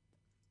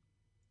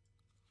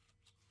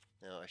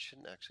 Now I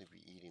shouldn't actually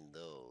be eating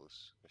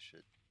those. I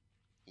should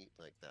eat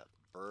like that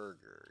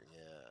burger.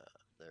 Yeah,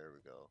 there we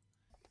go.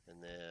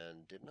 And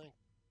then didn't I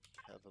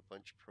have a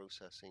bunch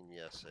processing?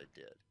 Yes, I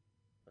did.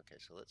 Okay,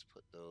 so let's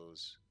put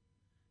those.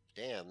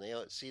 Damn, they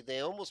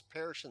almost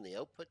perish in the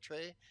output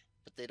tray,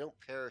 but they don't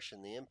perish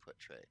in the input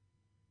tray.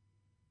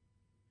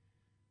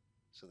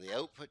 So the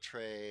output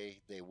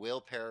tray, they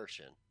will perish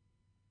in,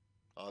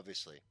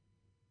 obviously,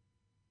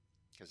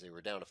 because they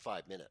were down to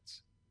 5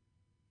 minutes.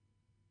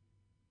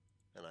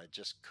 And I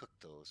just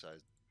cooked those. I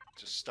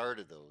just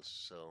started those,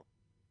 so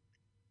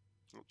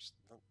oops,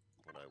 not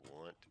what I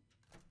want.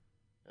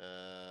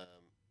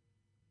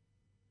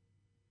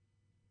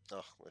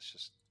 Oh, let's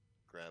just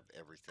grab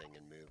everything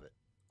and move it.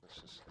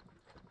 Let's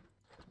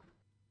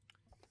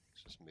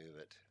just move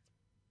it.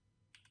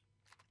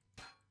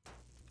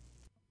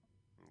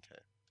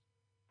 Okay.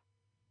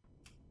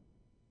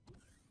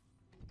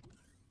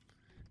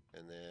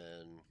 And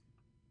then,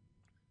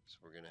 so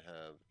we're going to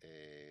have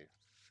a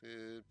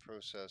food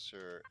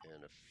processor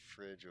and a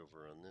fridge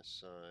over on this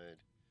side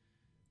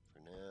for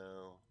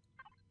now.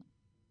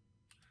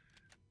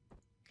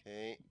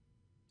 Okay.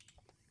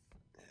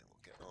 And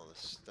we'll get all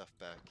this stuff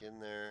back in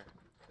there.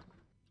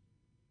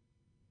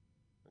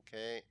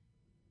 Okay.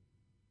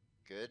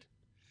 Good.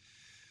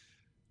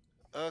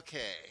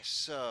 Okay,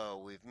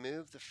 so we've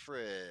moved the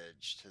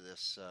fridge to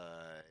this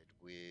side.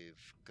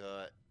 We've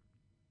got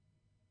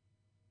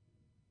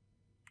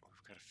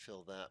to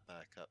fill that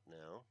back up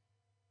now.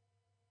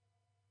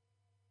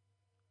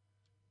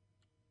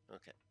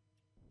 Okay.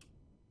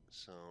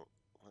 So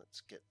let's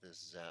get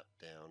this zap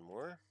down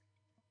more.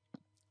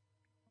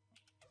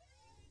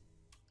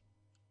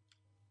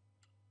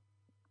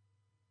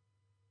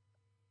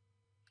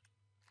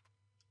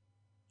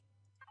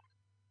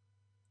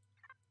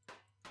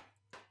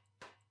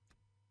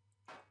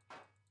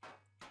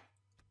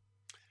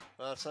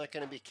 Well, it's not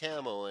going to be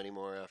camo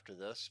anymore after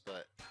this,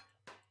 but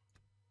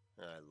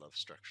I love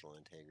structural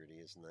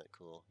integrity. Isn't that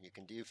cool? You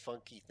can do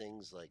funky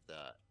things like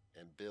that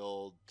and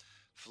build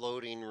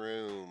floating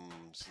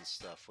rooms and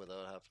stuff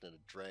without having to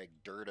drag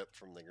dirt up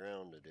from the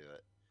ground to do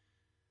it.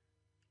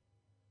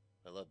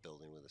 I love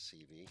building with a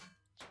CV.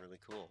 It's really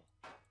cool.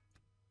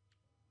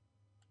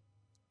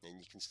 And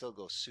you can still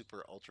go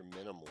super ultra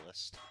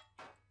minimalist.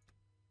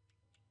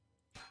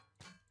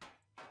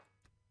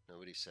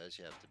 Nobody says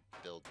you have to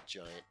build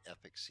giant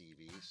epic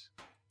CVs.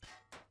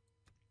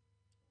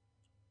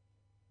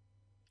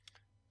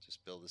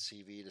 Just build a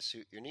CV to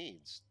suit your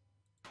needs.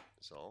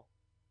 That's all.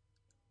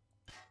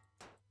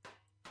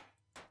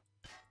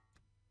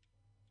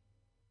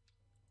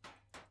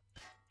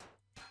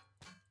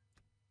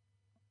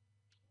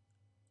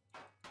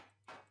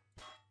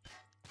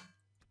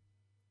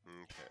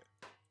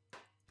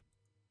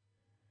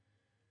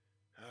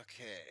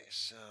 Okay,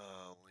 so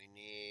we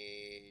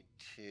need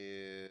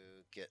to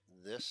get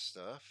this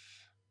stuff.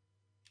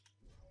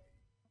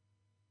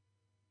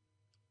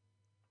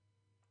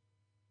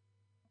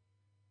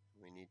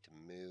 We need to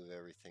move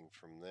everything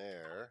from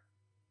there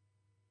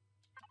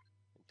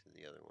into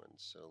the other one.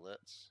 So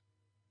let's,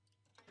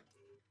 can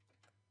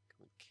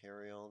we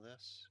carry all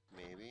this?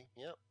 Maybe,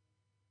 yep,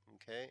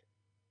 okay.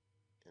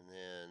 And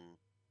then,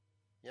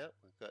 yep,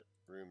 we've got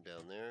room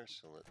down there,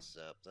 so let's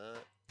zap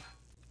that.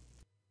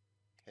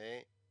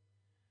 Okay.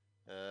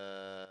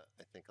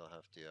 I think I'll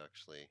have to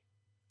actually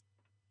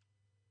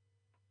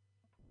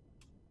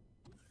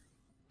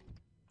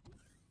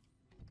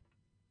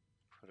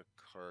put a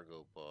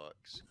cargo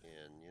box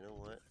in. You know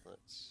what?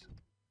 Let's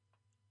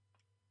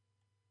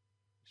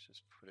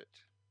just put it.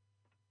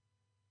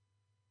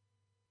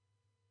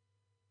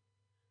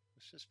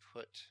 Let's just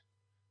put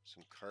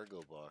some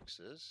cargo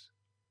boxes.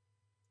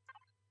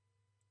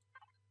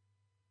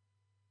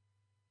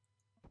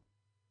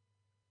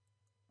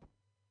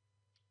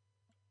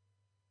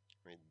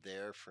 Right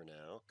there for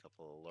now, a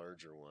couple of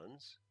larger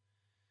ones.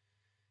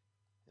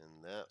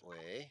 And that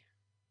way,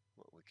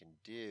 what we can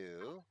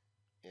do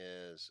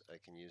is I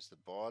can use the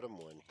bottom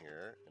one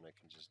here and I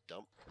can just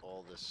dump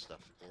all this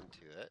stuff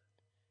into it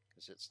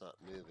because it's not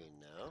moving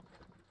now.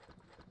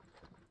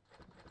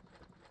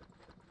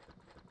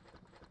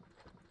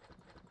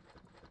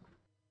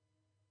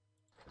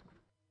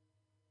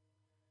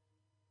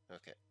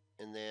 Okay,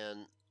 and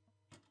then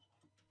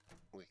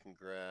we can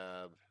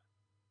grab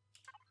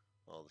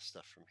all the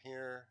stuff from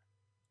here.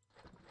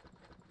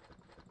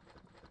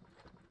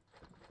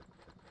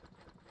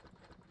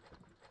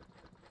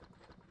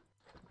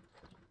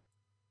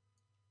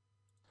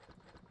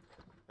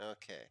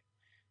 Okay.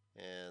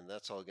 And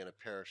that's all going to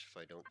perish if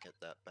I don't get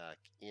that back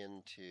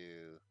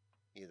into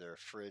either a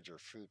fridge or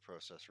food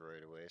processor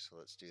right away. So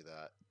let's do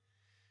that.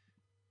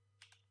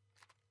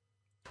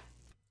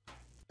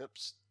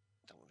 Oops.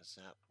 Don't want to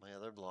zap my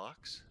other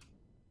blocks.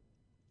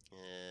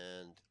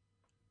 And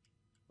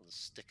I'll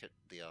just stick it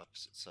the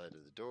opposite side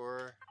of the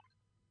door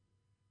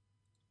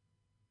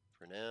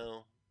for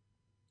now.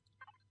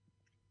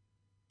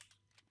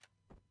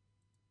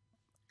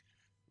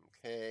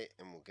 Okay,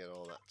 and we'll get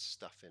all that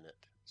stuff in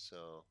it.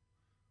 So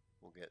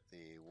we'll get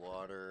the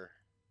water,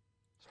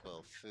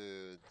 spoiled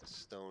food, the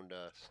stone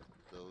dust,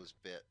 those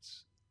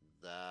bits,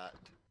 that.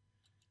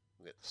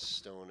 We'll get the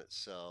stone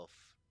itself.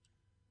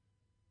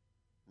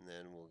 And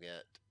then we'll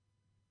get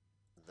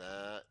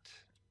that,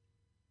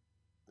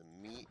 the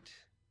meat,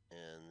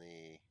 and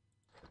the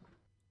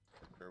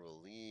herbal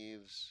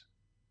leaves.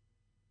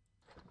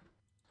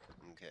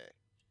 Okay.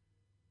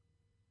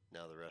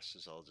 Now the rest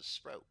is all just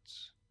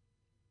sprouts,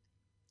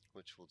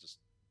 which we'll just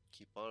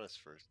keep on us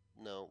first.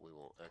 No, we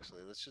won't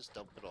actually. Let's just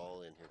dump it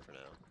all in here for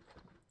now.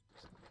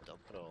 Just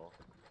dump it all.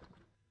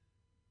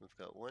 We've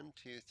got 1,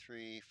 2,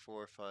 3,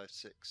 4, 5,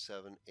 6,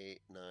 7,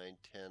 8, 9,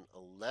 10,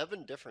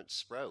 11 different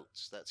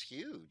sprouts. That's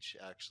huge,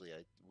 actually.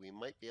 We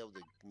might be able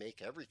to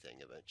make everything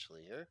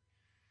eventually here.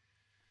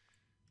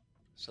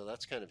 So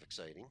that's kind of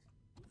exciting.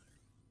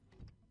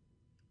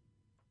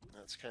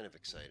 That's kind of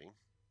exciting.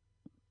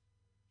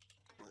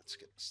 Let's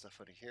get the stuff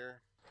out of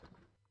here.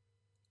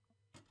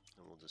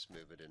 And we'll just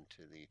move it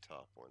into the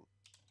top one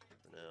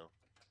for now.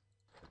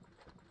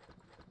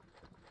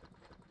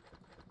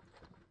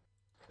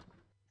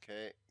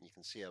 Okay, you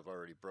can see I've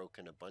already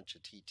broken a bunch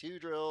of T2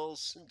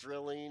 drills and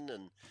drilling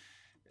and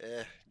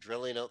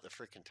drilling out the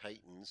frickin'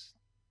 Titans.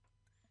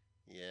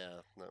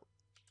 Yeah, that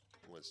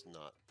was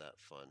not that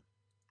fun.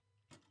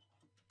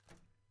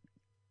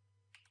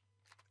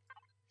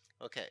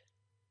 Okay.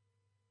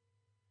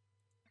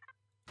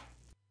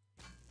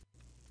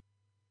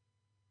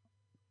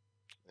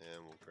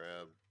 And we'll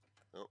grab,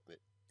 oh,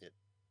 it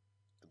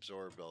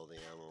absorbed all the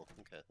ammo.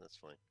 Okay, that's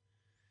fine.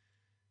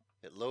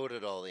 It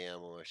loaded all the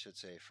ammo, I should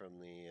say, from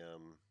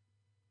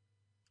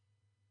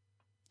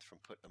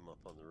putting them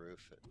up on the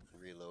roof. It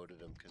reloaded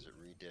them because it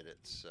redid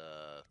its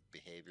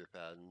behavior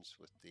patterns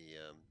with the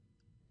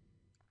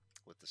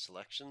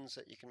selections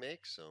that you can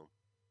make. So,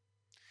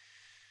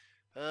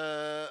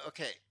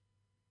 okay.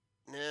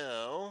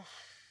 Now,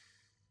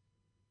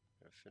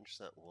 gotta finish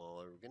that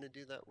wall. Are we going to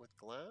do that with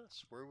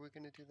glass? Were we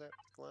going to do that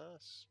with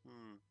glass?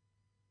 I'm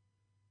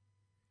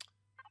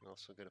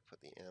also going to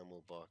put the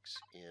ammo box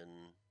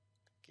in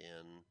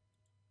again.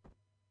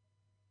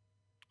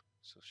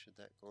 So should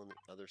that go on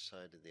the other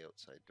side of the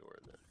outside door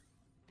then?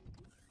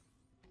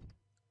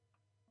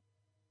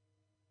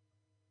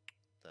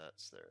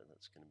 That's there.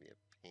 That's going to be a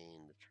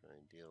pain to try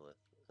and deal with.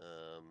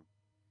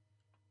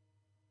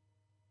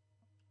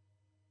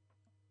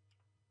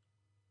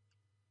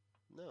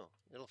 No,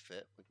 it'll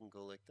fit. We can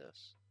go like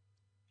this.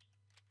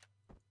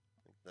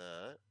 Like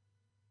that.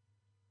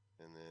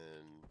 And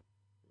then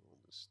we'll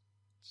just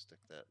stick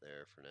that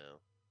there for now.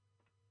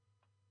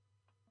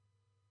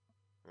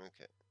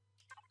 Okay.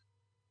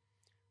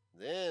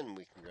 Then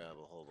we can grab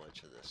a whole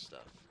bunch of this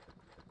stuff.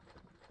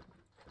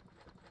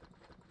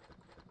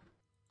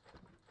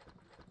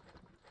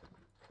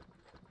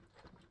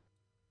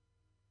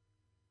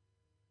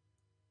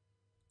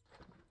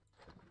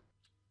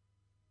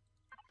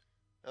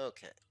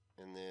 Okay,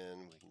 and then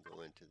we can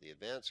go into the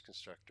advanced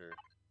constructor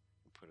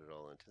and put it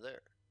all into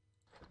there.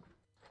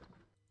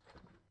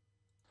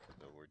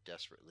 So we're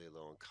desperately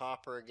low on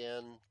copper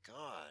again.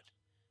 God,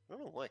 I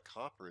don't know why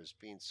copper is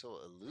being so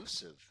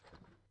elusive.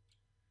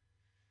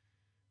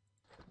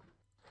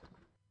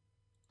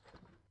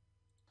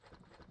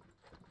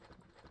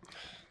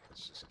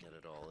 Let's just get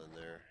it all in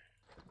there.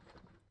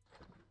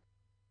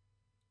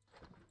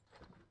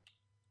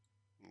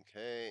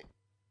 Okay.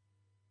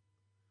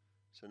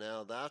 So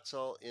now that's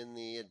all in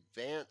the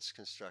advanced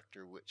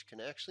constructor, which can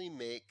actually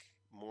make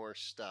more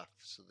stuff.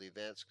 So the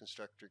advanced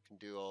constructor can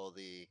do all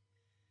the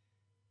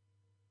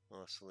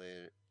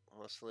oscillator.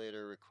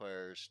 Oscillator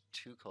requires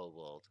 2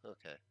 cobalt.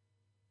 Okay.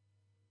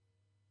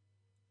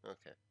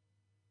 Okay.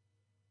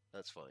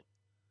 That's fine.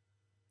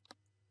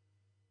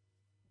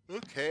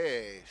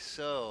 Okay,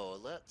 so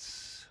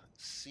let's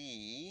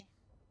see.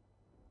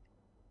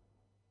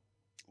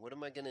 What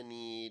am I going to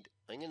need?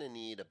 I'm going to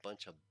need a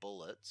bunch of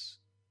bullets.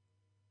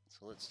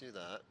 So let's do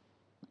that.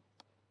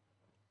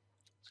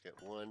 Let's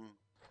get 1,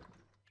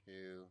 2,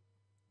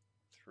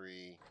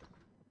 3.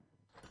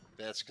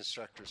 Advanced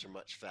constructors are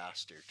much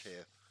faster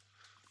too.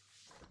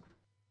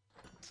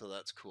 So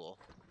that's cool.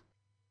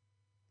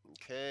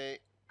 Okay,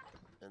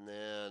 and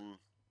then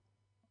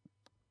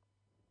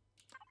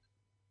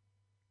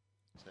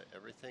is that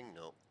everything?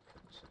 Nope.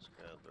 Let's just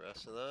grab the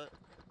rest of that.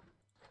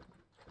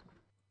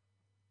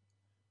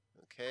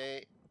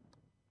 Okay,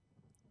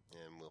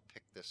 and we'll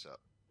pick this up.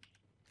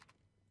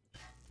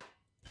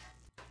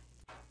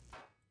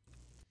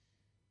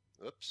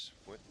 Oops,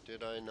 what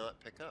did I not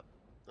pick up?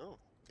 Oh,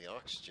 the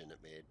oxygen it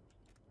made.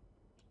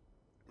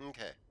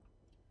 Okay.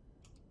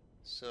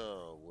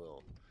 So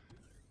we'll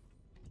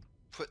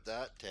put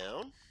that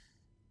down.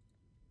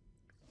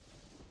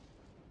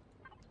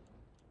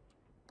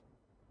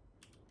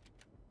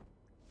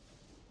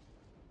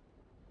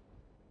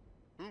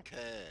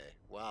 Okay.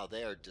 Wow,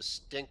 they are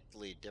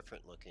distinctly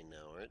different looking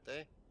now, aren't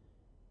they?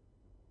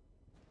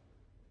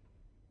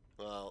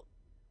 Well,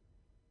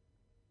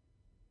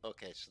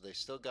 okay, so they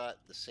still got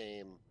the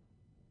same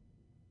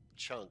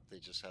chunk, they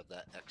just have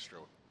that extra.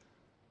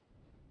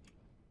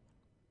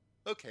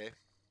 Okay,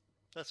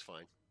 that's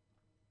fine.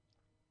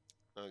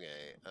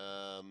 Okay,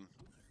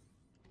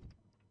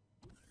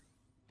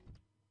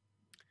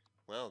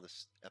 well,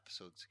 this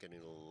episode's getting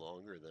a little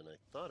longer than I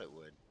thought it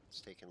would.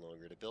 It's taking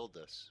longer to build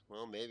this.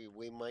 Well, maybe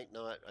we might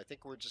not. I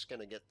think we're just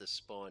going to get this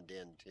spawned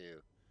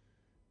into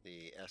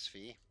the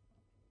SV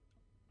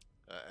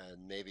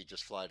and maybe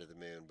just fly to the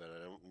moon, but I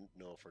don't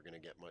know if we're going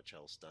to get much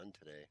else done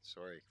today.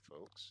 Sorry,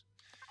 folks.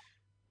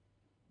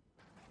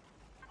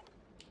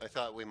 I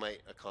thought we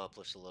might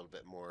accomplish a little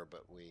bit more,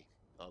 but we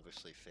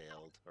obviously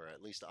failed, or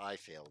at least I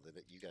failed at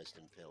it. You guys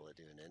didn't fail at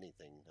doing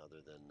anything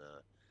other than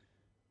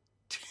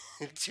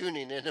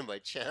tuning into my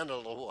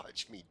channel to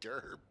watch me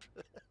derp.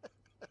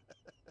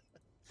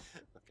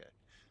 Okay.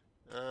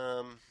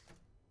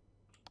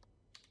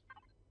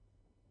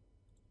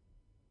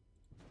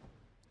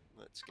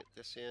 Let's get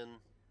this in.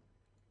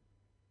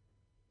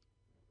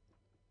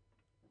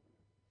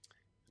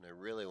 And I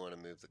really want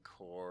to move the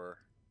core,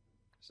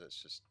 because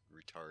that's just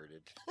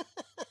retarded.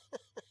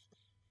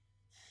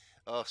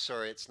 Oh,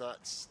 sorry, it's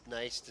not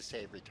nice to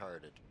say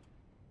retarded.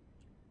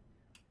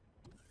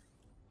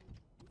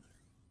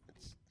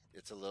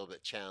 It's a little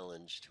bit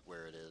challenged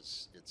where it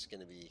is. It's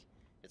gonna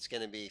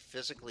be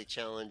physically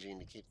challenging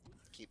to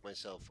keep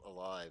myself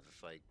alive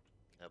if I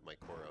have my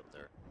core up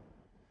there.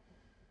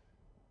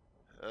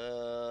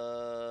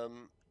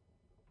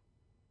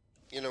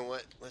 You know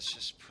what? Let's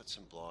just put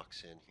some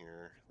blocks in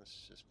here.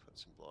 Let's just put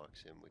some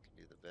blocks in. We can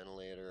do the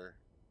ventilator.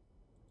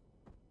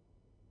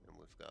 And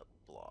we've got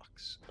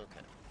blocks.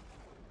 Okay.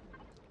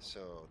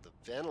 So the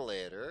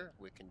ventilator,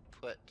 we can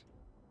put...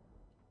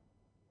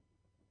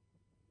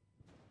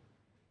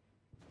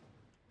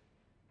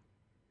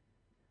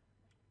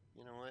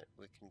 You know what?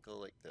 We can go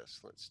like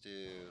this. Let's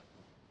do...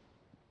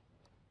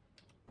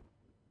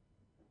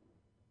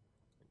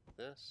 like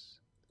this,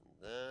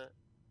 and that,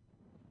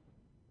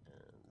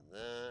 and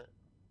that,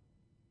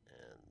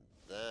 and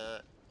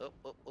that. Oh,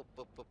 oh, oh,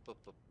 oh, oh, oh,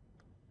 oh.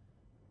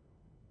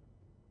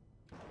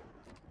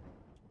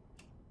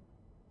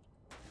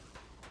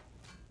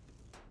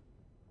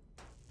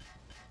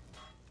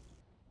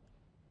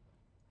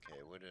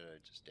 Okay, what did I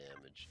just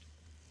damage?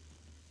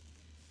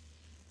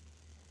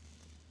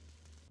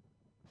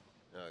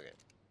 Okay.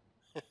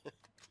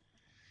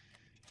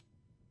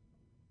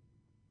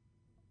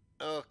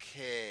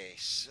 Okay,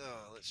 so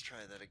let's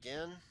try that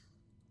again.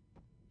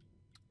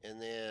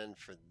 And then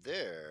for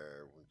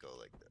there, we go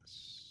like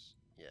this.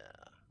 Yeah.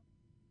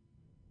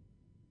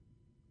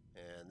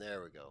 And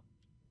there we go.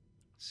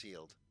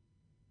 Sealed.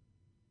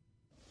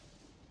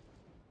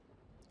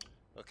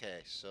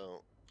 Okay,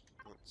 so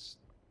let's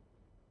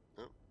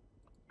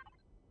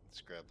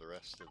grab the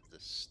rest of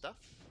this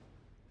stuff.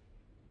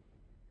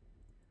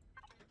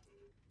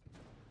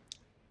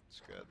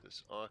 Let's grab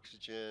this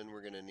oxygen.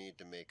 We're going to need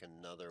to make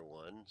another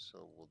one,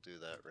 so we'll do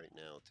that right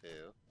now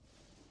too.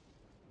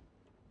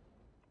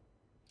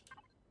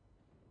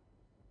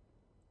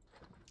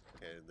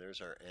 Okay,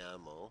 there's our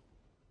ammo.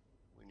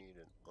 We need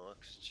an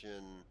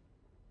oxygen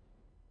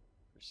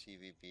for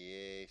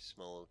CVBA,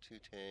 small O2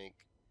 tank.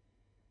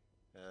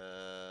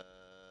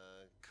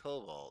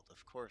 Cobalt.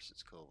 Of course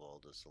it's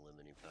cobalt is the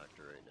limiting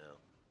factor right now.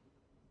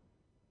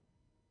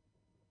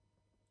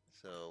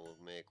 So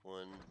we'll make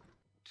 1,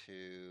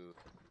 2,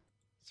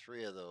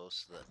 3 of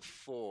those, so that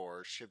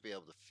 4 should be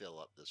able to fill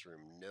up this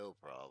room no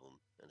problem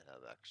and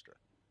have extra.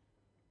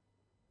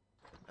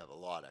 Have a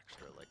lot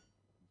extra, like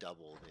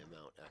double the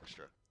amount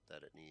extra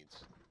that it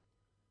needs.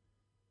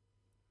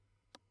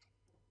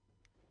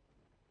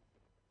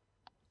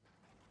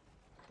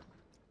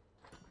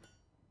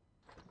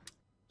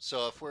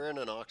 So if we're in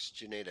an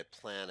oxygenated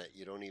planet,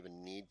 you don't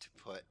even need to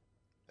put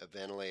a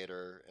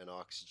ventilator and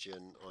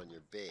oxygen on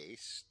your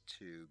base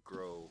to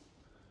grow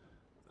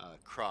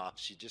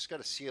crops. You just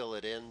got to seal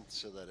it in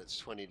so that it's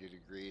 22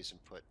 degrees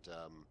and put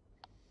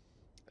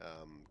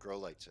grow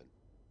lights in.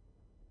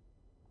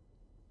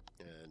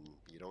 And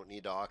you don't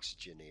need to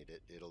oxygenate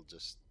it. It'll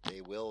just,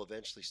 they will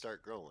eventually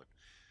start growing.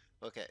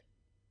 Okay,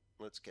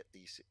 let's get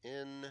these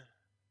in.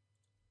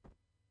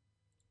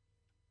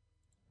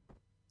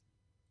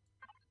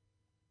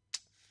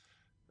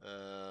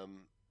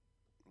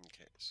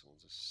 Okay, so we'll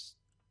just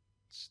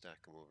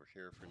stack them over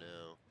here for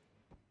now.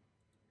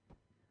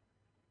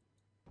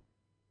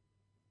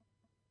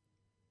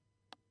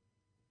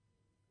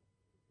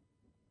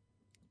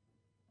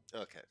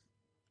 Okay.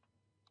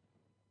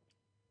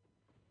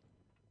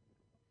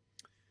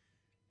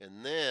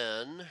 And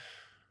then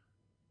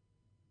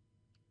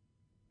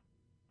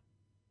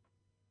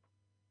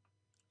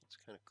it's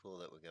kind of cool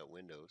that we got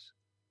windows.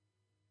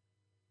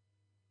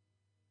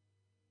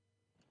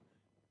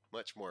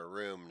 Much more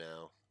room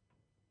now.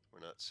 We're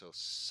not so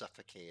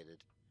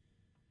suffocated.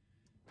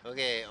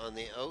 Okay, on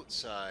the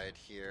outside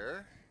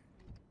here.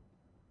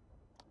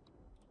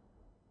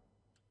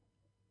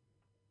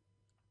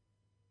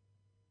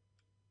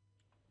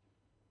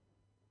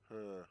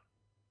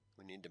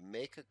 We need to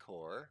make a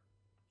core.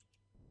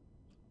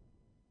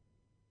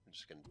 I'm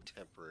just going to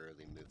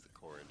temporarily move the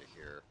core into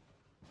here.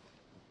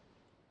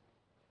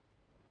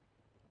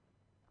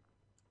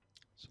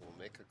 So we'll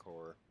make a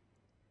core.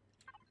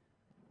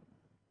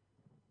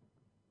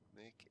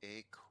 Make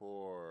a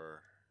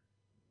core.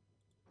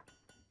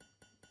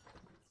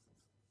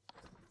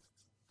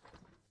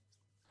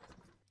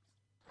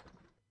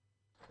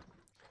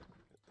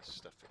 Get this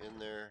stuff in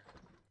there.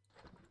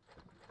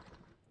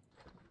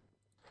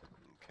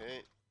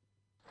 Okay.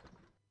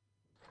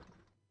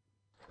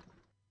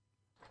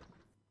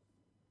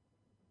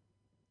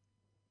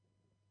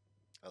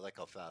 I like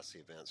how fast the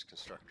advanced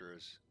constructor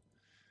is.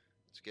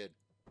 It's good.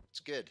 It's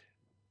good.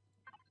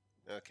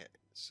 Okay,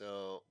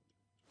 so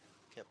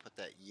can't put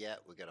that yet.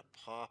 We gotta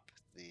pop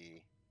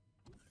the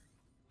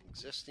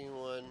existing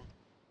one.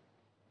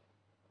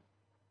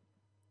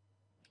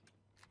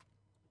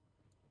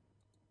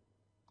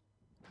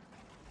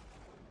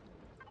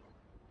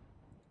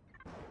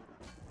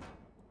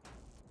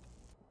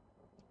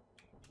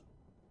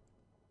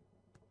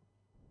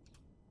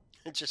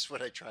 Just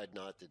what I tried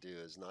not to do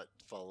is not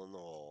fall in the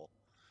hole.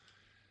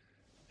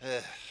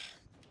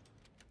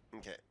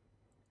 Okay.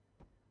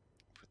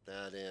 Put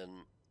that in,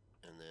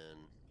 and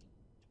then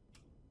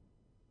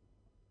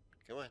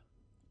come on.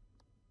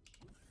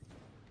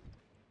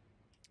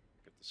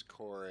 Get this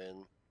core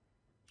in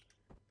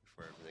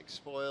before everything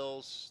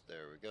spoils.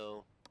 There we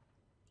go.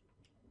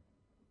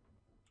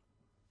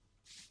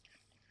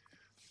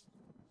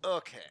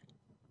 Okay.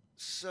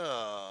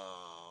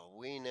 So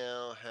we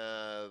now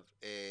have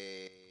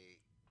a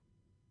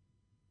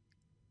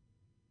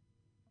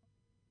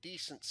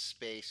decent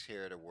space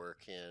here to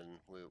work in.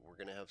 We're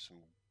going to have some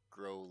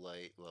grow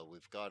light. Well,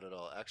 we've got it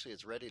all. Actually,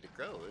 it's ready to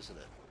grow, isn't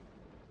it?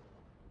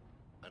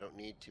 I don't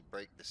need to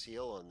break the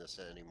seal on this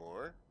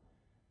anymore.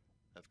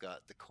 I've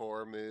got the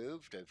core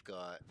moved. I've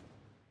got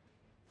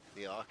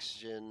the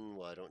oxygen.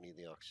 Well, I don't need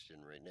the oxygen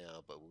right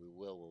now, but we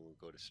will when we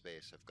go to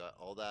space. I've got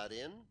all that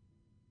in.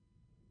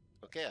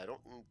 Okay, I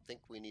don't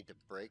think we need to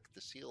break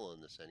the seal on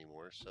this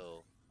anymore,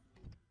 so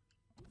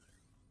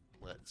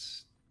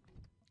let's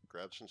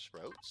grab some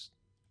sprouts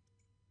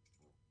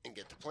and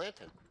get to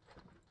planting.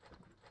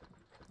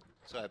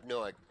 So I have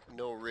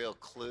no real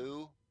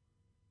clue.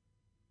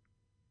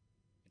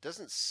 It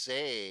doesn't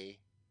say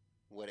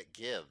what it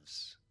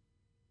gives.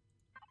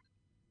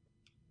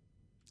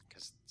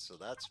 So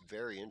that's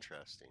very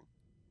interesting.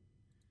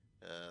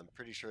 I'm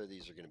pretty sure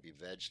these are going to be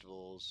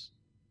vegetables.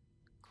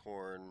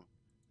 Corn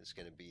is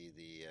going to be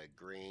the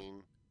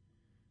grain.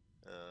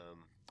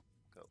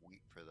 Got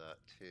wheat for that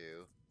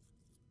too.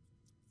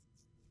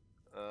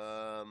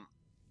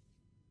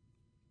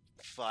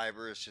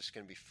 Fiber is just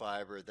going to be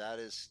fiber. That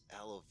is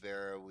aloe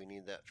vera. We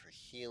need that for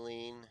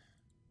healing.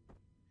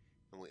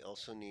 And we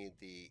also need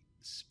the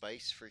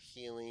spice for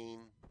healing.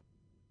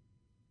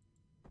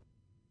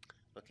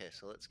 Okay,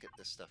 so let's get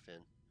this stuff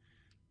in.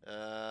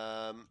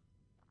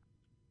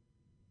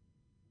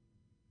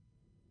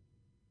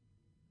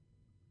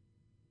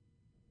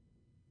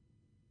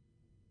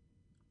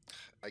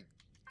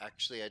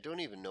 I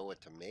don't even know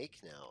what to make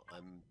now.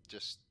 I'm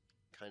just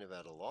kind of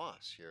at a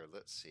loss here.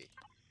 Let's see.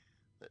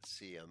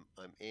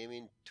 I'm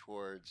aiming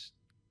towards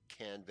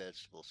canned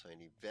vegetables. So I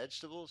need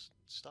vegetables.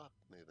 Stop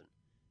moving.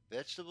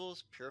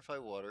 Vegetables, purify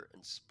water,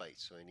 and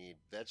spice. So I need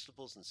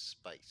vegetables and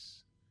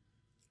spice.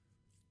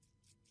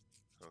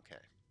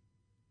 Okay.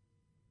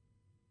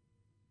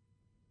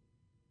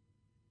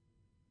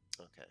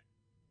 Okay.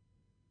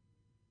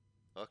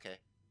 Okay.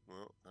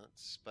 Well,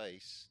 that's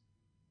spice.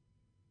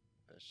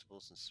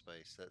 Vegetables and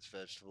spice. That's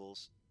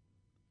vegetables.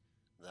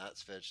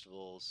 That's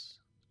vegetables.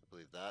 I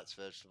believe that's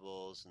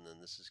vegetables. And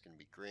then this is going to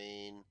be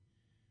green.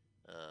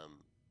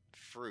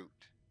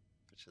 Fruit.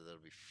 So that'll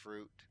be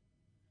fruit.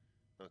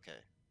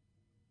 Okay.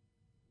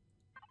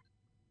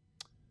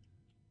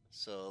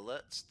 So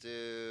let's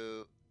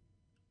do.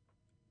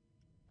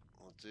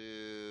 We'll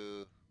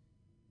do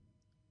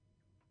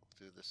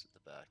this at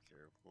the back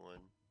here. 1,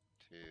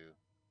 2,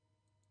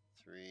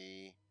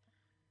 3,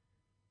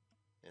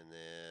 and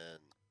then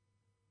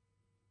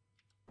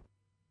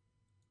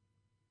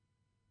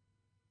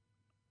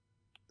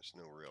there's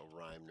no real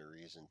rhyme or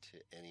reason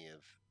to any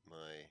of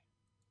my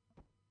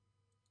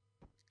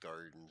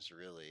gardens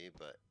really,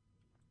 but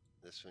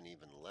this one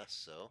even less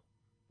so.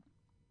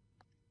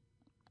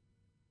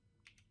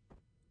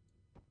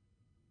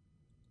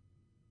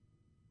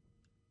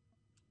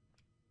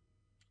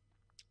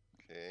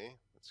 Okay,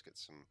 let's get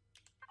some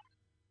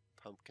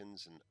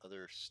pumpkins and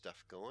other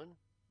stuff going.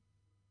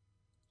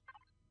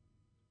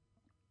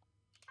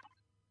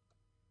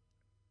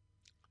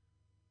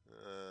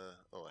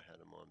 Oh, I had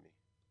them on me.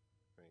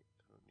 Right,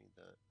 I don't need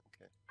that.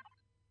 Okay.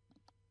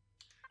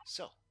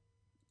 So,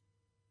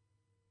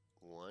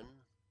 1.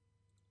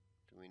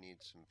 Do we need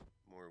some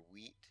more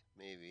wheat?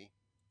 Maybe.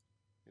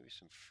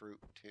 some fruit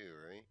too,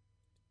 right?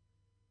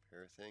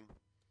 Pear thing.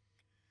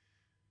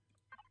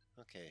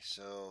 Okay,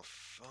 so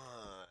 5.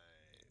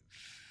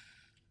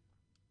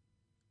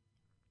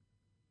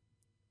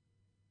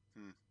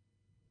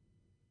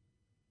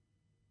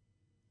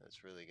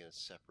 That's really going to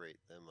separate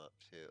them up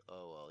too.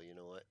 Oh well, you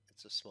know what?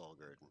 It's a small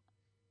garden.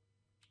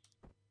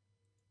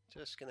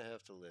 Just going to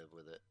have to live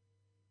with it.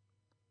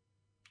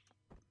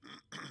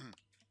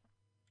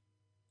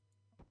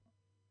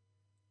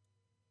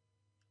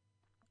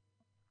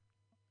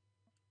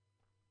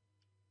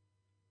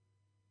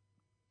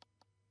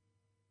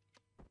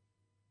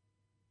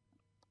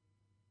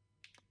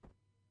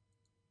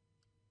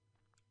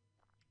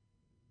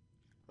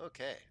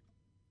 Okay.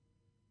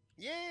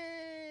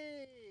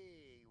 Yay!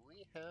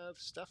 We have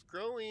stuff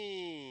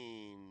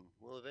growing.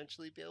 We'll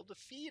eventually be able to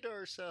feed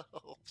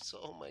ourselves.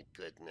 Oh my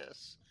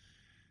goodness.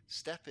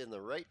 Step in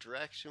the right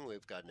direction.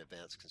 We've got an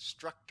advanced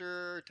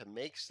constructor to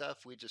make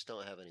stuff. We just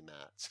don't have any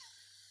mats.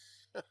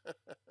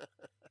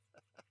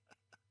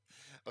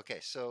 Okay,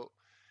 so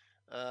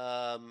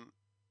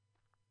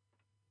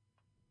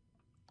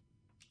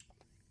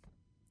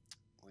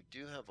we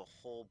do have a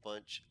whole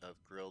bunch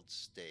of grilled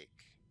steak.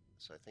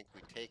 So I think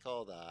we take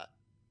all that.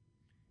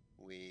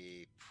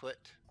 We put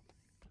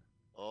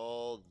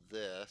all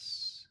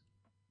this,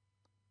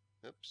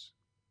 oops,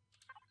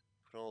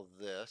 put all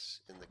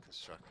this in the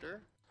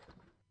constructor,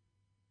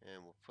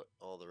 and we'll put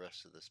all the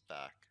rest of this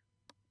back.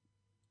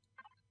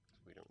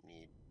 We don't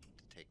need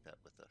to take that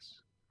with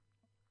us.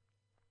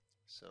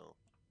 So,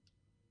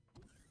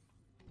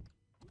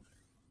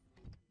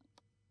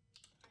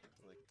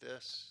 like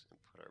this, and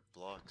put our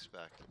blocks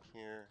back in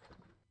here.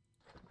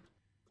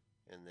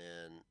 And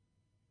then,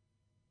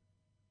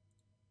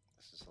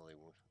 this is all we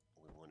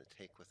want to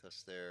take with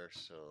us there,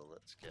 so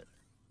let's get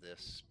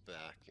this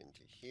back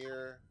into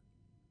here.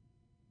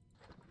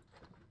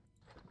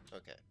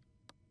 Okay.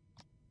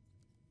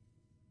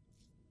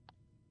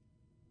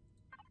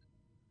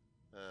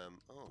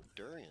 Oh,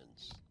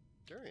 durians.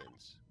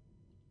 Durians.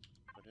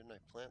 Why didn't I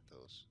plant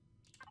those?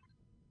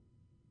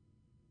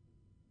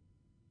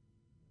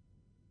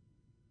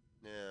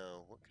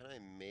 Now, what can I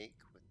make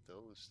with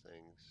those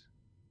things?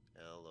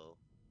 Aloe.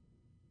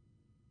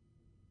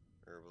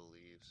 Herbal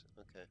leaves.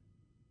 Okay.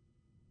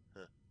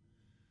 Huh.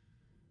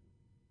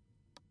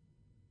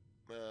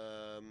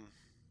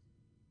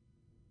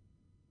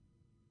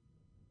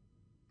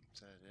 Is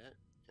that it?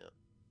 Yeah.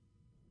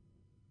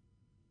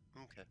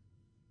 Okay.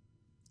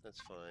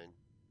 That's fine.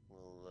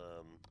 We'll,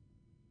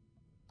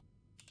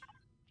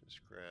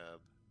 just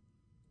grab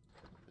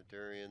the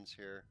durians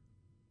here.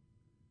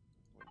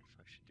 I wonder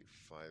if I should do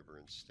fiber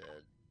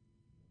instead.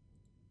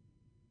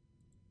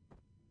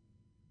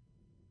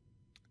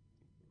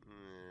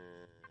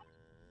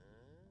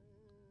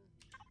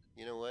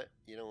 You know what?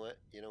 You know what?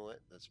 You know what?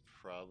 That's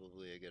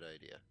probably a good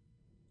idea.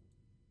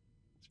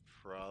 It's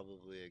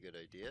probably a good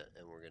idea,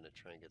 and we're going to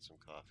try and get some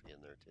coffee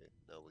in there too.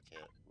 No, we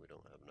can't. We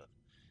don't have enough.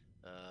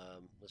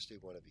 Let's do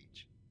one of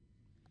each.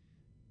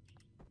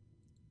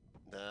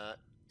 That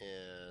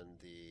and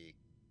the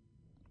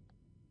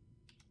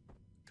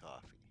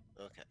coffee.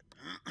 Okay.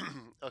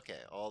 Okay,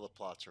 all the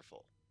plots are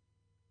full,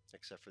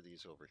 except for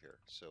these over here.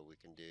 So we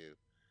can do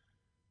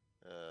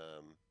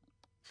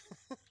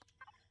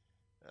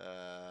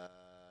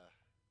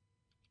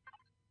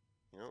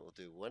you know, we'll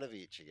do one of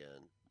each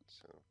again.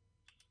 So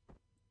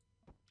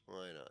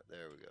why not?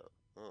 There we go.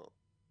 Oh,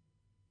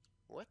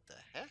 what the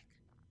heck?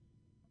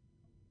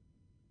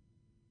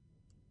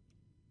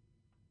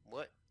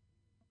 What?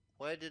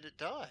 Why did it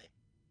die?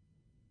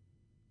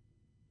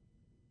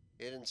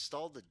 It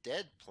installed the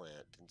dead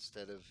plant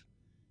instead of.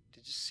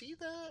 Did you see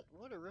that?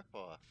 What a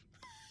ripoff.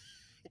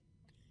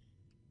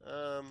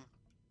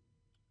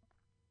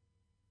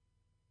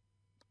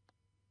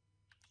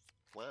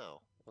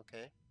 Wow.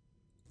 Okay.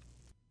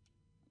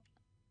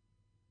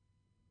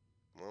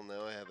 Well,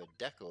 now I have a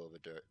deco of a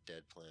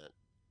dead plant.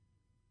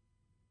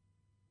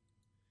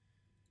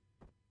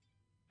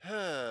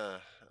 Huh.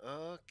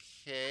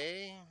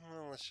 Okay.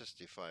 Well, let's just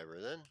do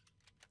fiber then.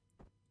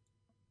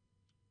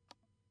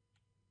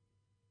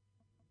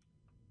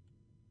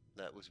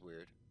 That was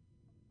weird.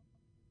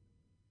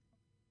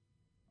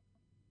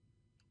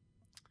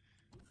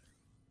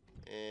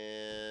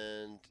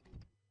 And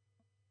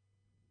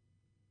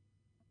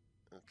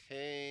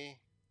okay.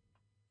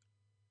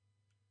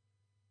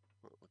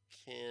 What we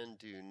can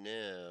do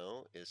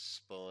now is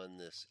spawn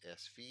this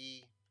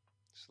SV.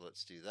 So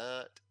let's do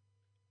that.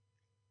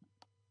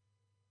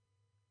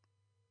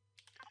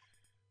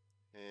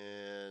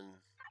 And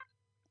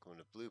going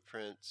to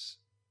blueprints.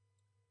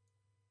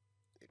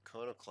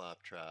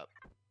 Iconoclap trap.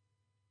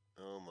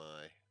 Oh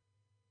my.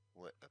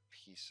 What a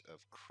piece of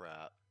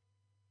crap.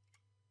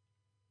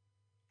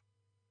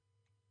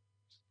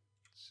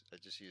 I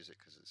just use it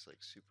because it's like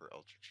super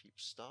ultra cheap.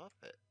 Stop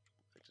it.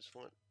 I just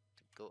want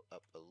to go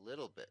up a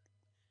little bit.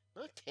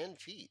 Not 10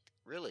 feet.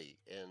 Really.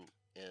 And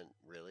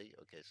really?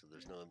 Okay, so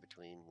there's no in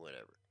between.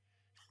 Whatever.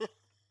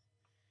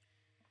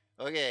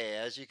 Okay,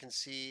 as you can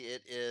see,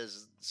 it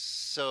is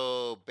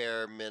so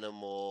bare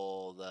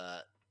minimal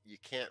that you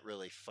can't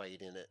really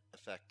fight in it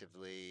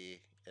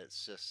effectively.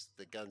 It's just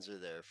the guns are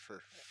there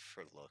for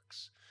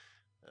looks.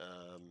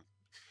 Um,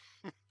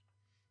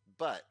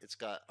 but it's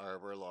got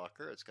arbor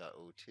locker, it's got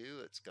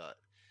O2, it's got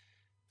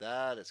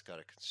that, it's got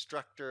a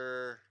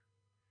constructor.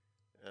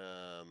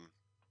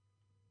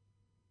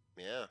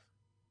 Yeah.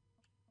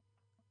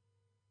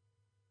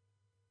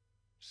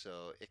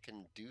 So it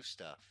can do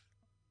stuff.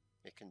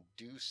 It can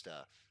do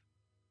stuff.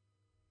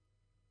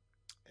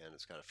 And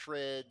it's got a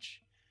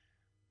fridge.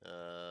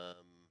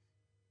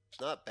 It's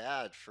not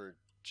bad for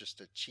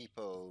just a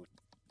cheapo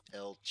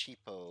El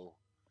Cheapo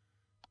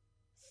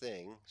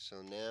thing. So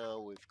now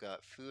we've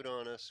got food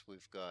on us.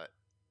 We've got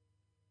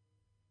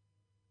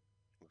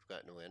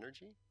no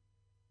energy.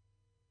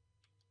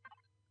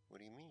 What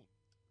do you mean?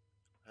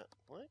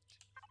 What?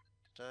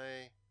 Did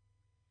I?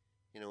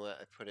 You know what?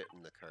 I put it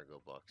in the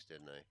cargo box,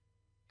 didn't I?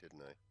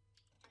 Didn't I?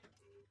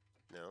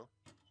 No?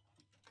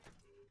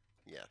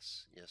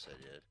 Yes. Yes, I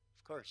did.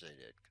 Of course I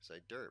did, because I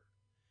derp.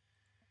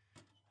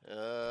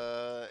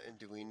 And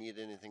do we need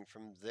anything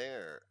from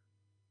there?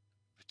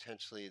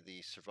 Potentially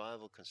the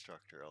survival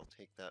constructor. I'll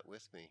take that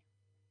with me.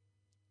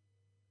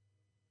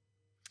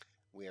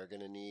 We are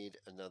going to need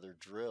another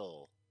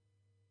drill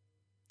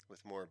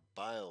with more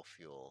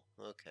biofuel.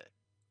 Okay.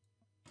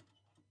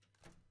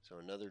 So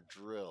another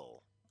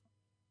drill.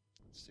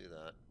 Let's do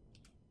that.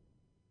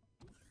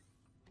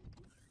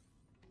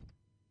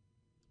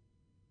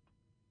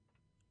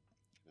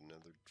 Get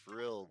another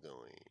drill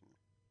going.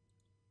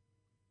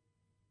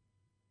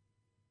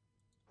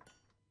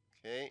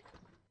 Okay.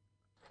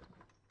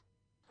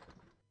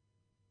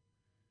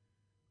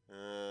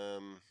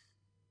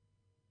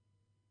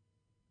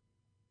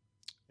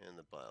 And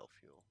the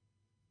biofuel.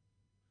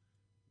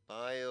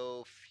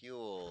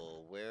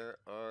 Biofuel, where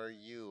are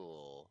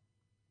you?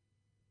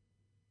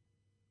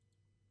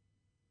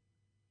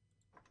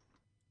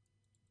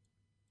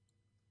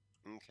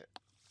 Okay.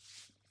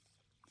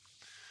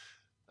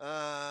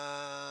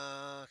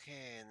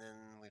 Okay, and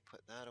then we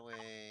put that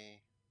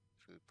away.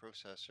 Food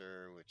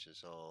processor, which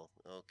is all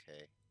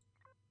okay.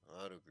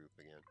 Auto group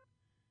again.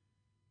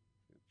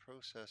 Food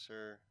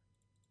processor.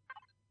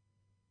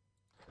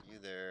 You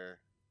there.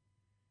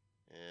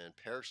 And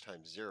pairs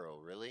times 0,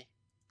 really?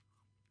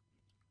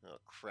 Oh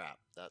crap,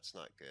 that's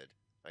not good.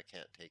 I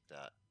can't take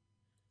that.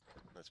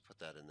 Let's put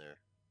that in there.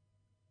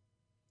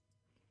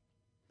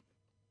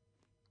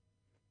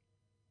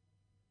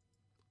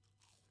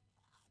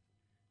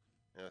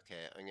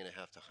 Okay, I'm gonna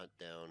have to hunt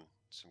down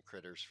some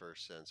critters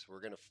first, since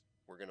we're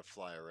gonna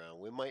fly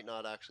around. We might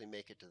not actually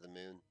make it to the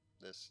moon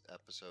this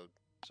episode.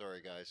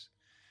 Sorry, guys.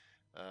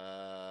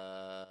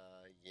 Yeah,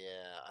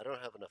 I don't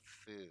have enough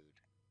food.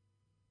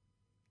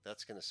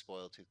 That's gonna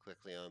spoil too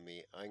quickly on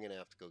me. I'm gonna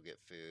have to go get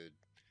food.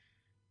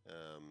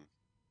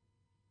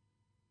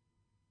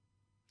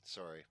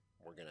 Sorry,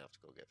 we're gonna have to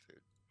go get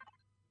food.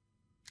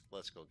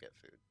 Let's go get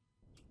food.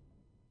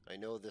 I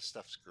know this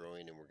stuff's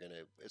growing, and we're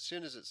gonna, as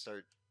soon as it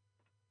starts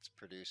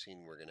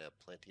producing, we're gonna have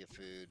plenty of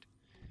food.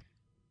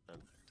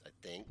 I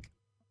think.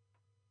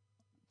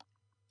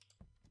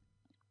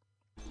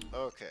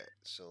 Okay,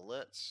 so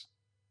let's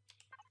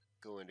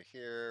go into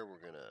here.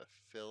 We're gonna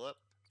fill up,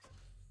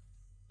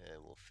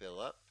 and we'll fill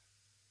up,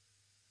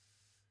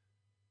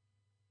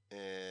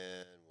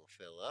 and we'll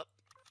fill up,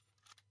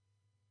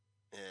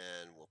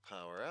 and we'll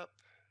power up,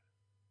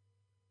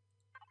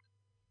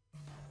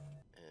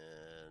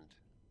 and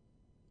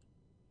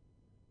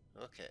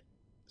okay,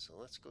 so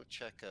let's go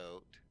check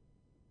out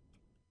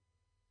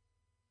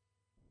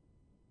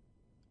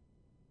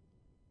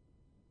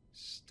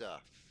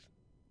stuff.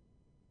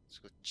 Let's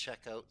go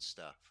check out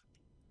stuff.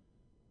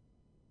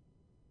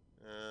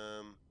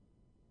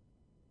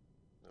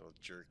 Little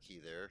jerky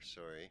there,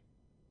 sorry.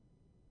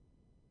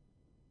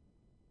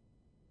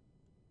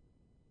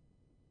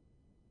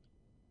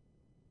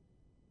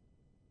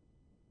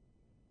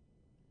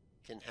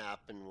 Can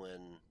happen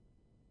when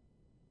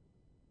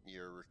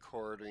you're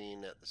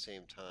recording at the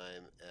same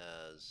time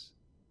as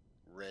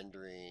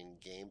rendering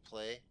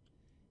gameplay.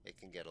 It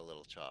can get a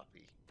little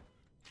choppy,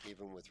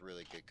 even with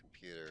really good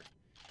computer.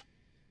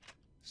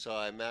 So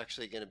I'm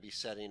actually going to be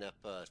setting up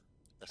a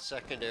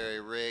secondary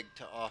rig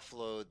to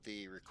offload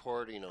the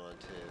recording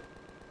onto.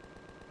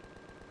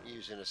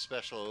 Using a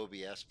special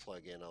OBS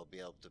plugin, I'll be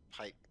able to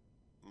pipe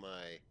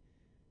my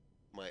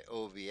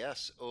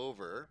OBS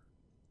over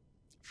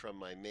from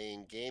my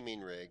main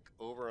gaming rig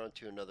over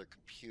onto another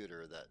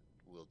computer that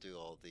will do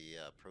all the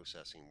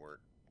processing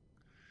work.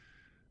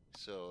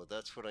 So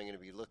that's what I'm going to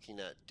be looking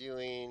at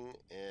doing,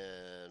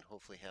 and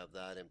hopefully have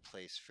that in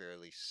place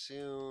fairly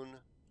soon.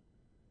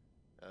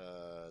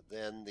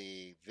 Then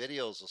the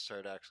videos will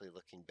start actually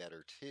looking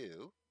better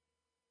too,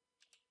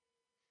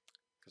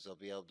 because I'll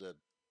be able to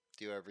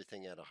do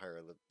everything at a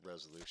higher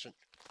resolution.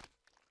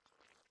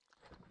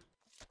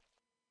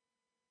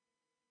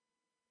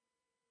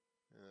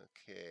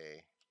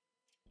 Okay.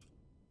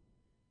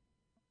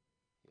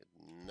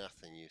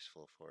 Nothing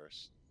useful for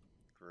us.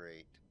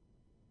 Great.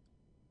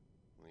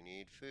 We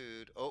need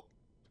food. Oh,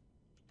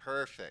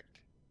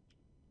 perfect.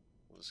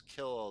 We'll just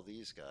kill all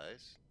these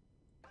guys.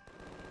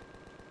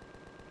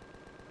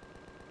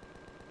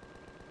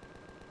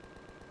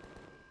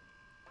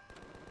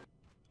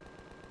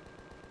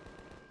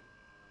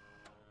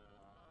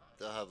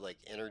 they'll have like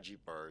energy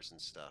bars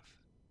and stuff.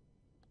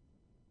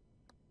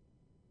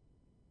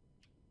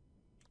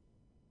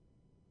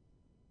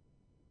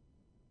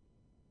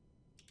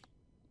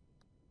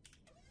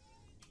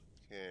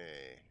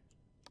 Okay.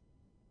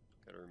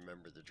 Gotta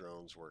remember the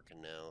drone's working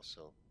now,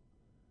 so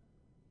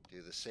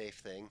do the safe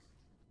thing.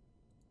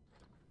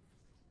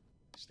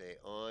 Stay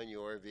on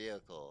your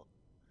vehicle.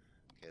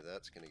 Okay,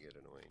 that's gonna get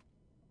annoying.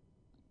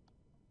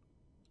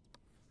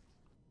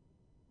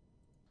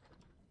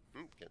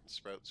 Getting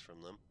sprouts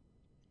from them.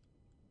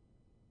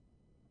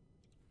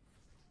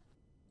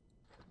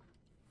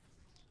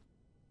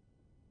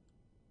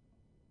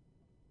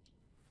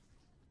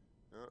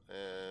 Oh,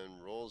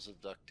 and rolls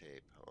of duct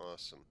tape.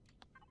 Awesome.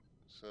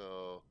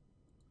 So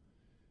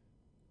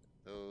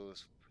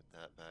those, put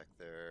that back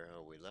there.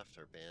 Oh, we left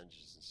our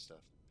bandages and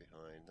stuff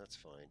behind. That's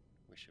fine.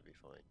 We should be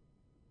fine.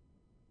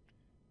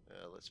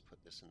 Let's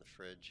put this in the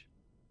fridge.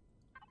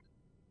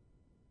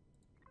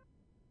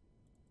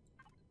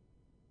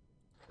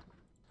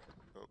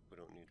 Oh, we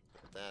don't need to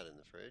put that in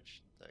the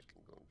fridge. That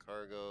can go in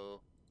cargo.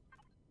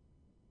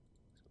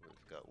 So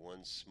we've got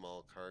one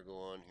small cargo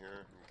on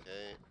here.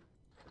 Okay.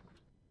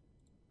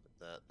 Put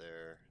that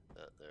there,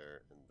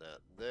 and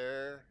that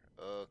there.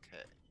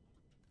 Okay.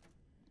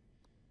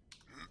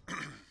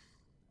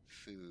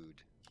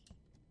 Food.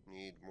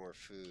 Need more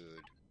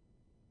food.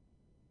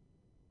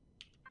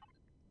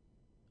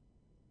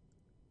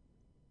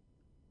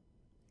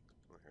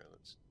 Oh, here,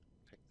 let's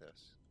pick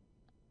this.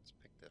 Let's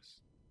pick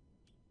this.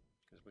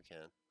 Because we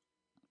can.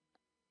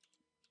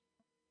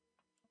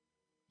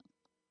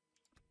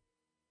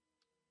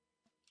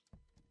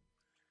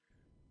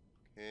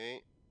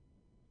 Okay.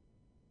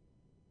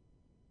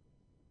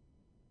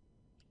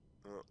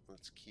 Oh,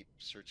 let's keep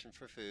searching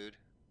for food.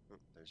 Oh,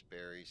 there's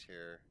berries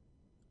here.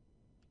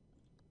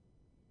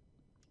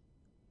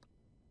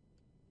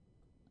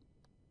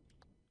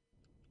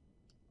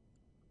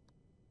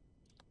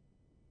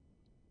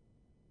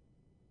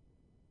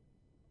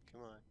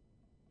 Come on.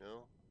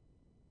 No?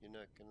 You're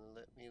not gonna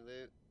let me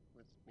loot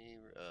with me?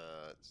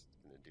 It's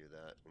gonna do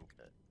that.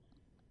 Okay.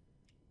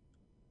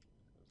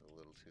 That was a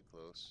little too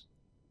close.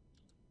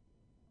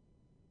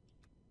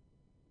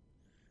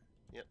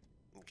 Yep.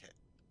 Okay.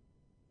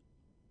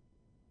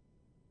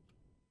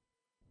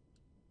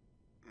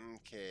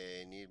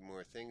 Okay, need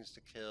more things to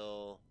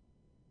kill.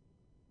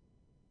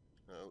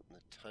 Out in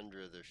the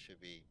tundra there should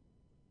be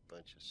a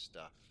bunch of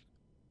stuff.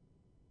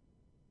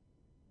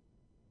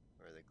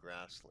 Or the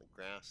grassland.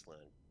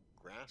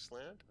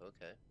 Grassland?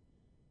 Okay.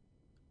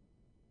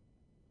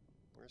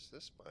 Where's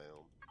this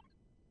biome?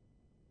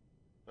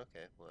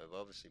 Okay, well I've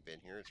obviously been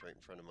here. It's right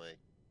in front of my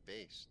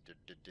base.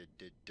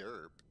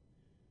 Derp.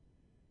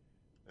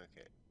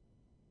 Okay.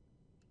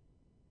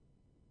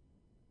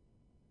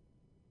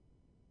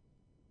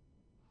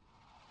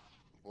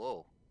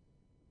 Whoa.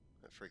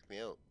 That freaked me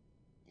out.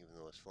 Even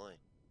though it's flying.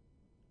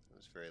 It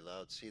was very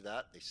loud. See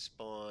that? They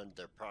spawned,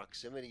 they're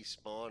proximity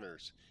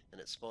spawners, and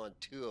it spawned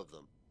 2 of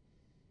them.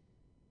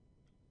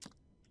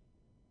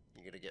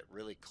 You gotta get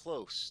really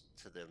close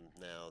to them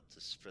now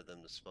for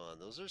them to spawn.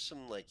 Those are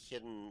some like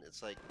hidden,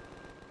 it's like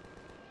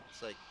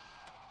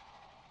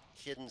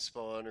hidden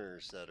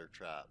spawners that are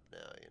trapped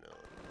now, you know.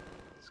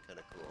 It's kind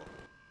of cool.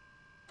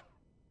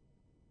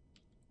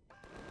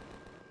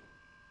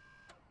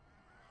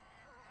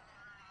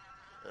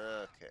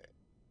 Okay.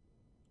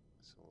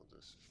 So we'll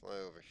just fly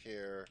over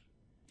here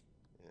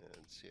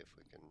and see if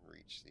we can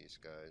reach these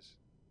guys.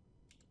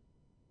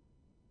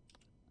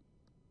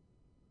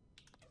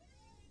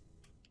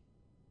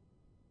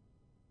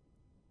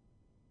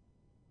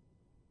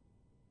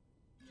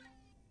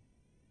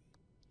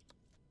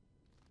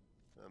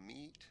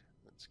 Meat,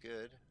 that's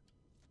good.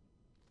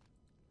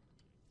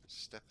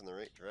 Step in the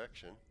right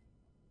direction.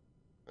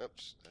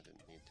 Oops, I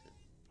didn't need to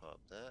pop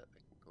that. I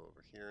can go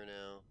over here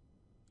now.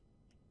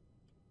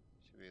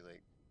 Should be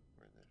like,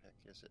 where the heck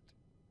is it?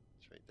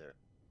 It's right there.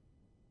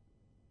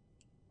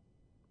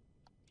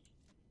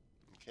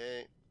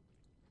 Okay.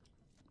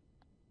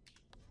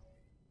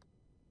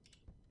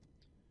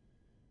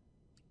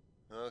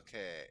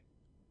 Okay.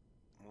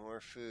 More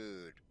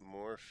food,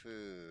 more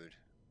food,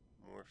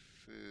 more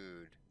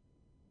food.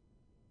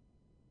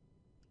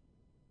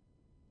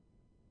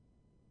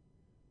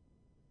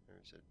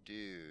 There's a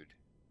dude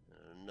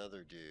and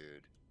another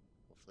dude.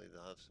 Hopefully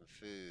they'll have some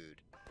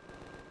food.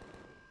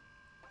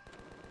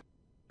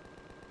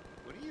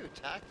 What are you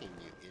attacking,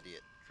 you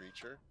idiot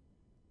creature?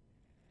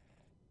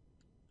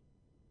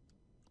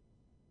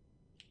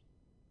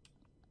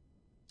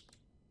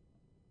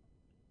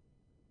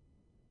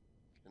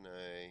 Can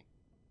I?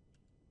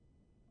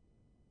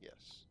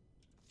 Yes.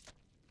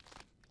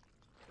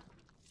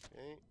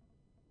 Okay.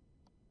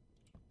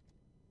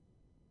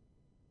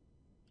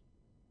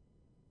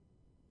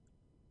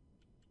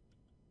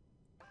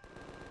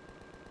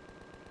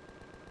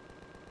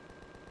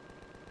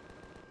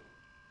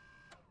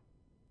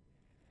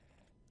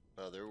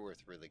 Oh, they're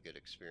worth really good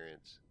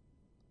experience.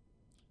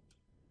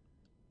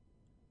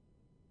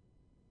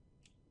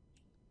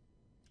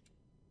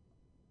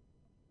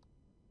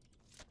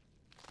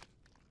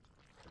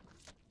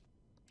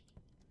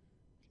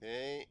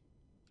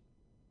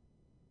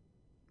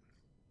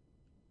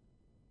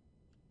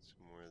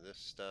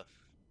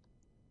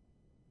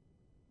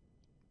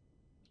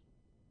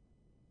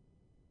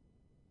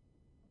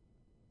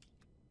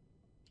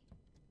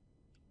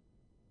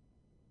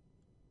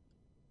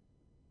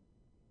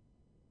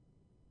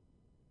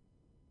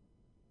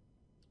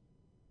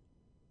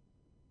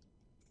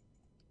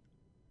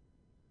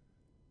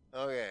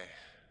 Okay.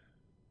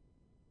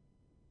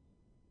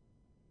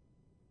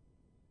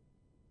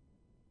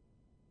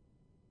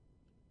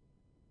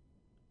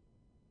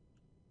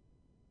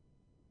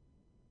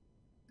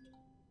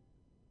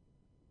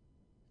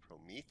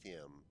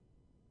 Promethium.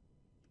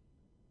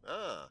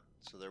 Ah,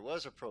 so there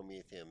was a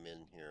promethium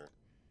in here.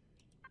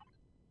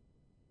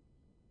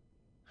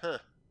 Huh.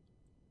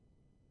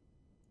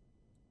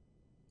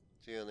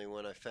 It's the only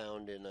one I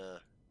found in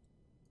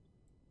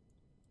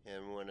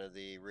one of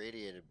the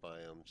radiated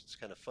biomes. It's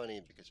kind of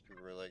funny because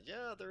people were like,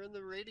 "Yeah, they're in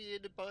the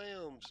radiated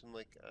biomes." I'm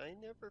like, "I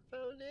never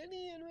found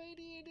any in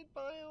radiated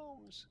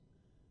biomes."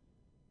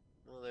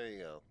 Well, there you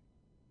go.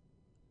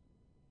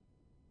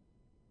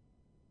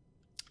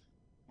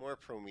 More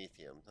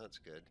promethium. That's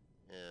good.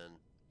 And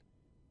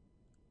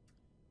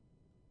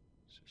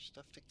is there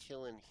stuff to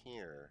kill in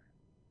here?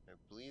 I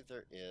believe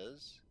there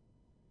is,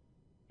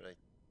 but I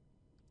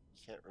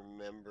can't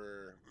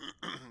remember.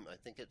 I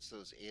think it's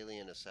those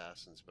alien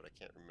assassins, but I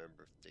can't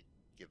remember if they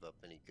give up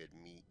any good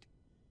meat.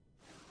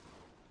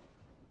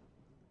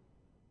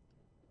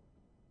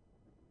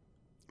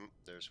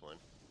 There's one.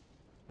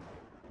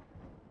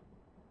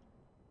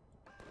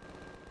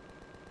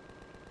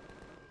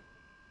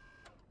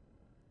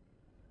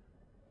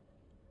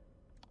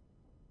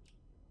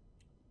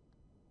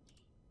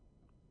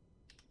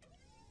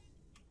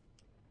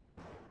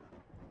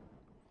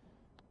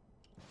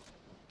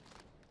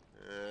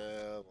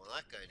 Well,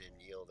 that guy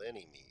didn't yield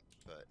any meat,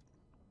 but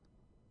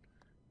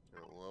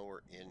while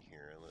we're in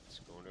here, let's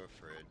go into a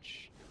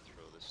fridge and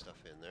throw this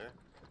stuff in there.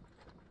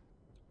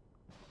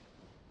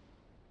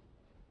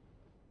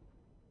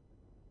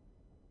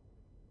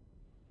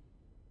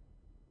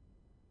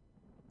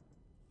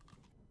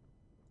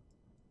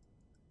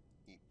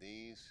 Eat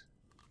these.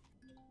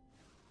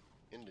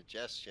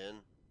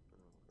 Indigestion,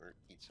 or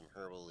eat some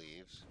herbal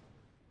leaves.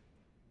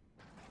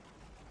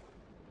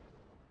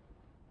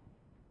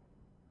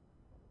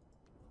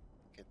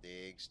 Get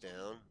the eggs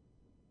down.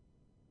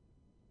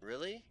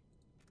 Really?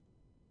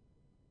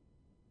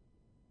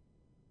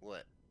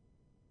 What?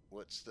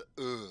 What's the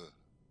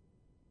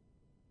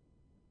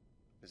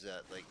Is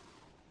that like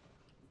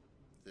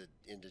the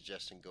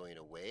indigestion going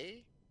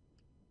away?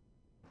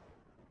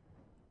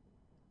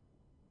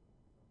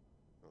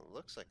 Well, it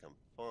looks like I'm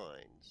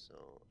fine,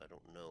 so I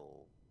don't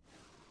know.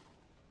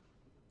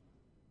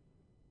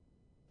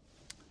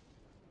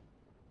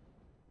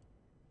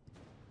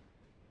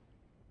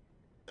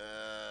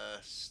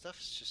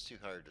 Stuff's just too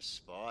hard to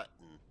spot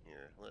in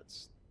here.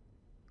 Let's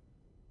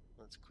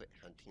quit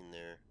hunting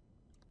there.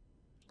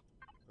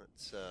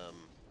 Let's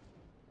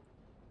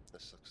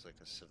this looks like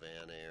a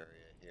savanna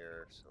area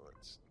here, so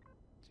let's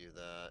do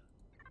that.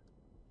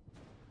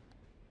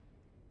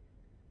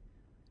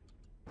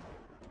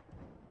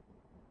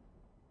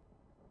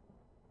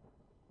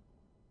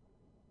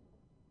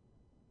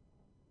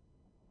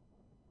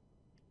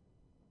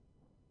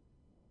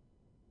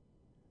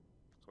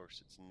 Of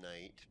course it's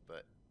night,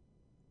 but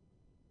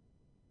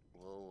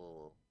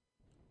whoa.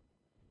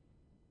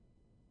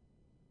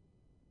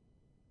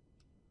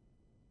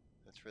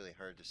 That's really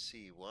hard to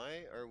see.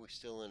 Why are we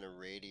still in a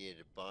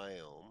radiated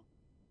biome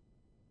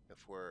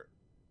if we're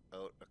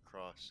out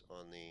across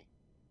on the...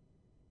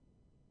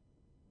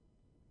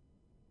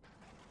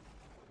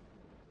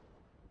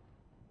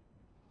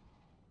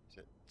 Is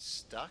it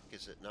stuck?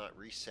 Is it not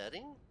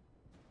resetting?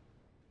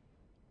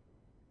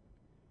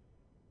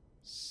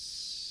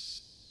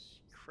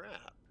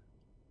 Crap.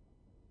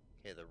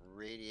 Okay, the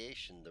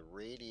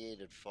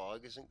radiated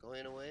fog isn't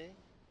going away?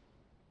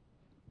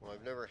 Well,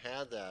 I've never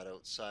had that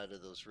outside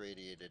of those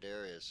radiated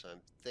areas, so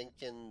I'm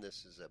thinking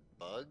this is a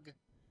bug.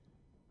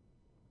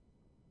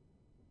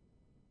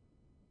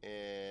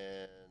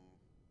 And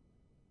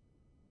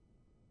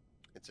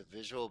it's a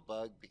visual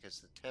bug because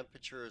the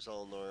temperature is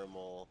all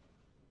normal,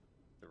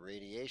 the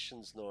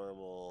radiation's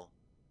normal,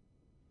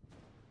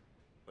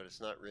 but it's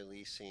not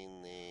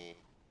releasing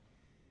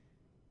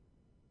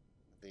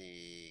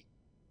the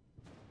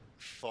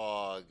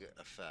fog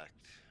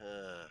effect.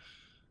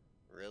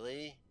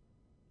 Really?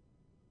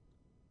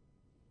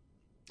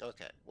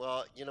 Okay,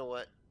 well, you know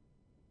what?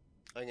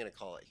 I'm gonna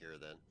call it here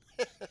then.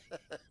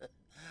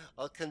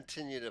 I'll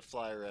continue to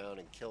fly around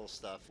and kill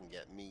stuff and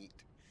get meat.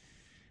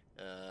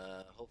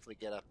 Hopefully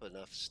get up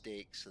enough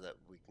steak so that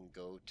we can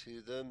go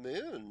to the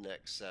moon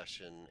next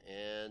session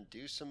and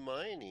do some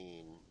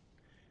mining.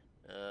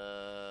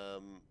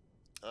 I'm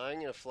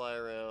gonna fly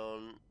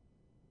around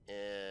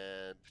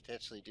and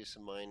potentially do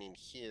some mining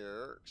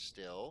here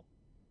still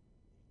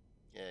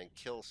and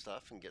kill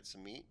stuff and get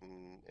some meat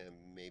and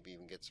maybe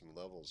even get some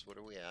levels. What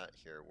are we at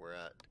here? We're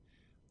at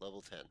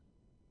level 10.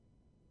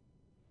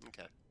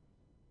 Okay.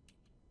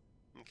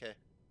 Okay.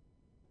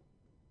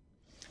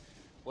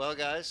 Well,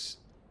 guys,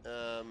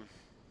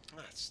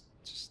 it's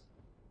just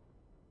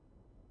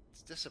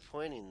it's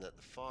disappointing that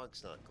the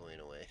fog's not going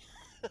away.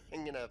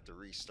 I'm gonna have to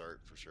restart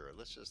for sure.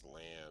 Let's just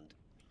land.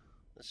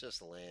 Let's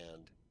just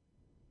land.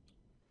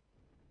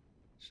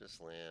 Let's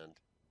just land.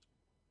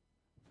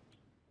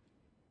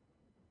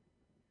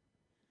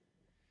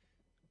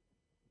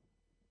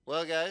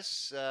 Well,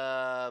 guys,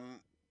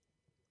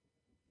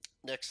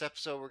 next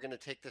episode, we're going to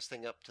take this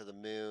thing up to the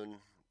moon,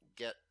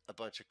 get a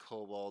bunch of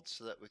kobolds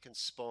so that we can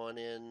spawn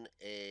in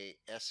a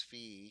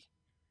SV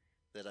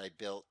that I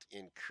built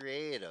in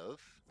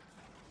creative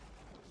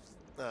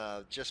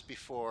just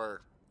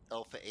before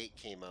Alpha 8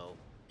 came out.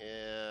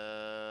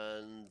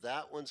 And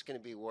that one's going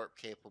to be warp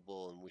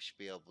capable, and we should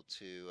be able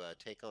to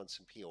take on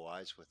some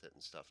POIs with it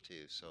and stuff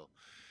too.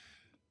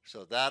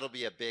 So that'll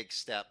be a big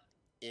step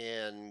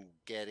in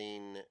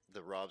getting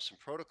the Robson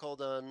protocol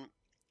done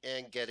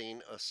and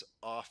getting us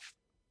off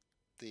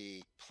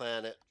the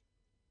planet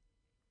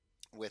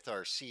with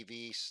our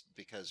CVs,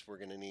 because we're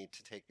going to need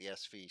to take the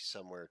SV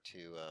somewhere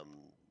to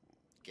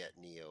get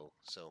Neo.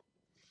 So,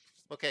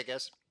 okay,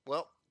 guys.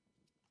 Well,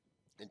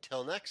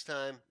 until next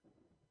time,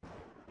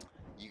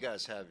 you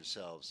guys have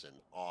yourselves an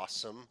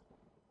awesome,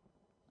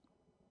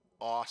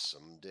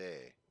 awesome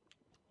day.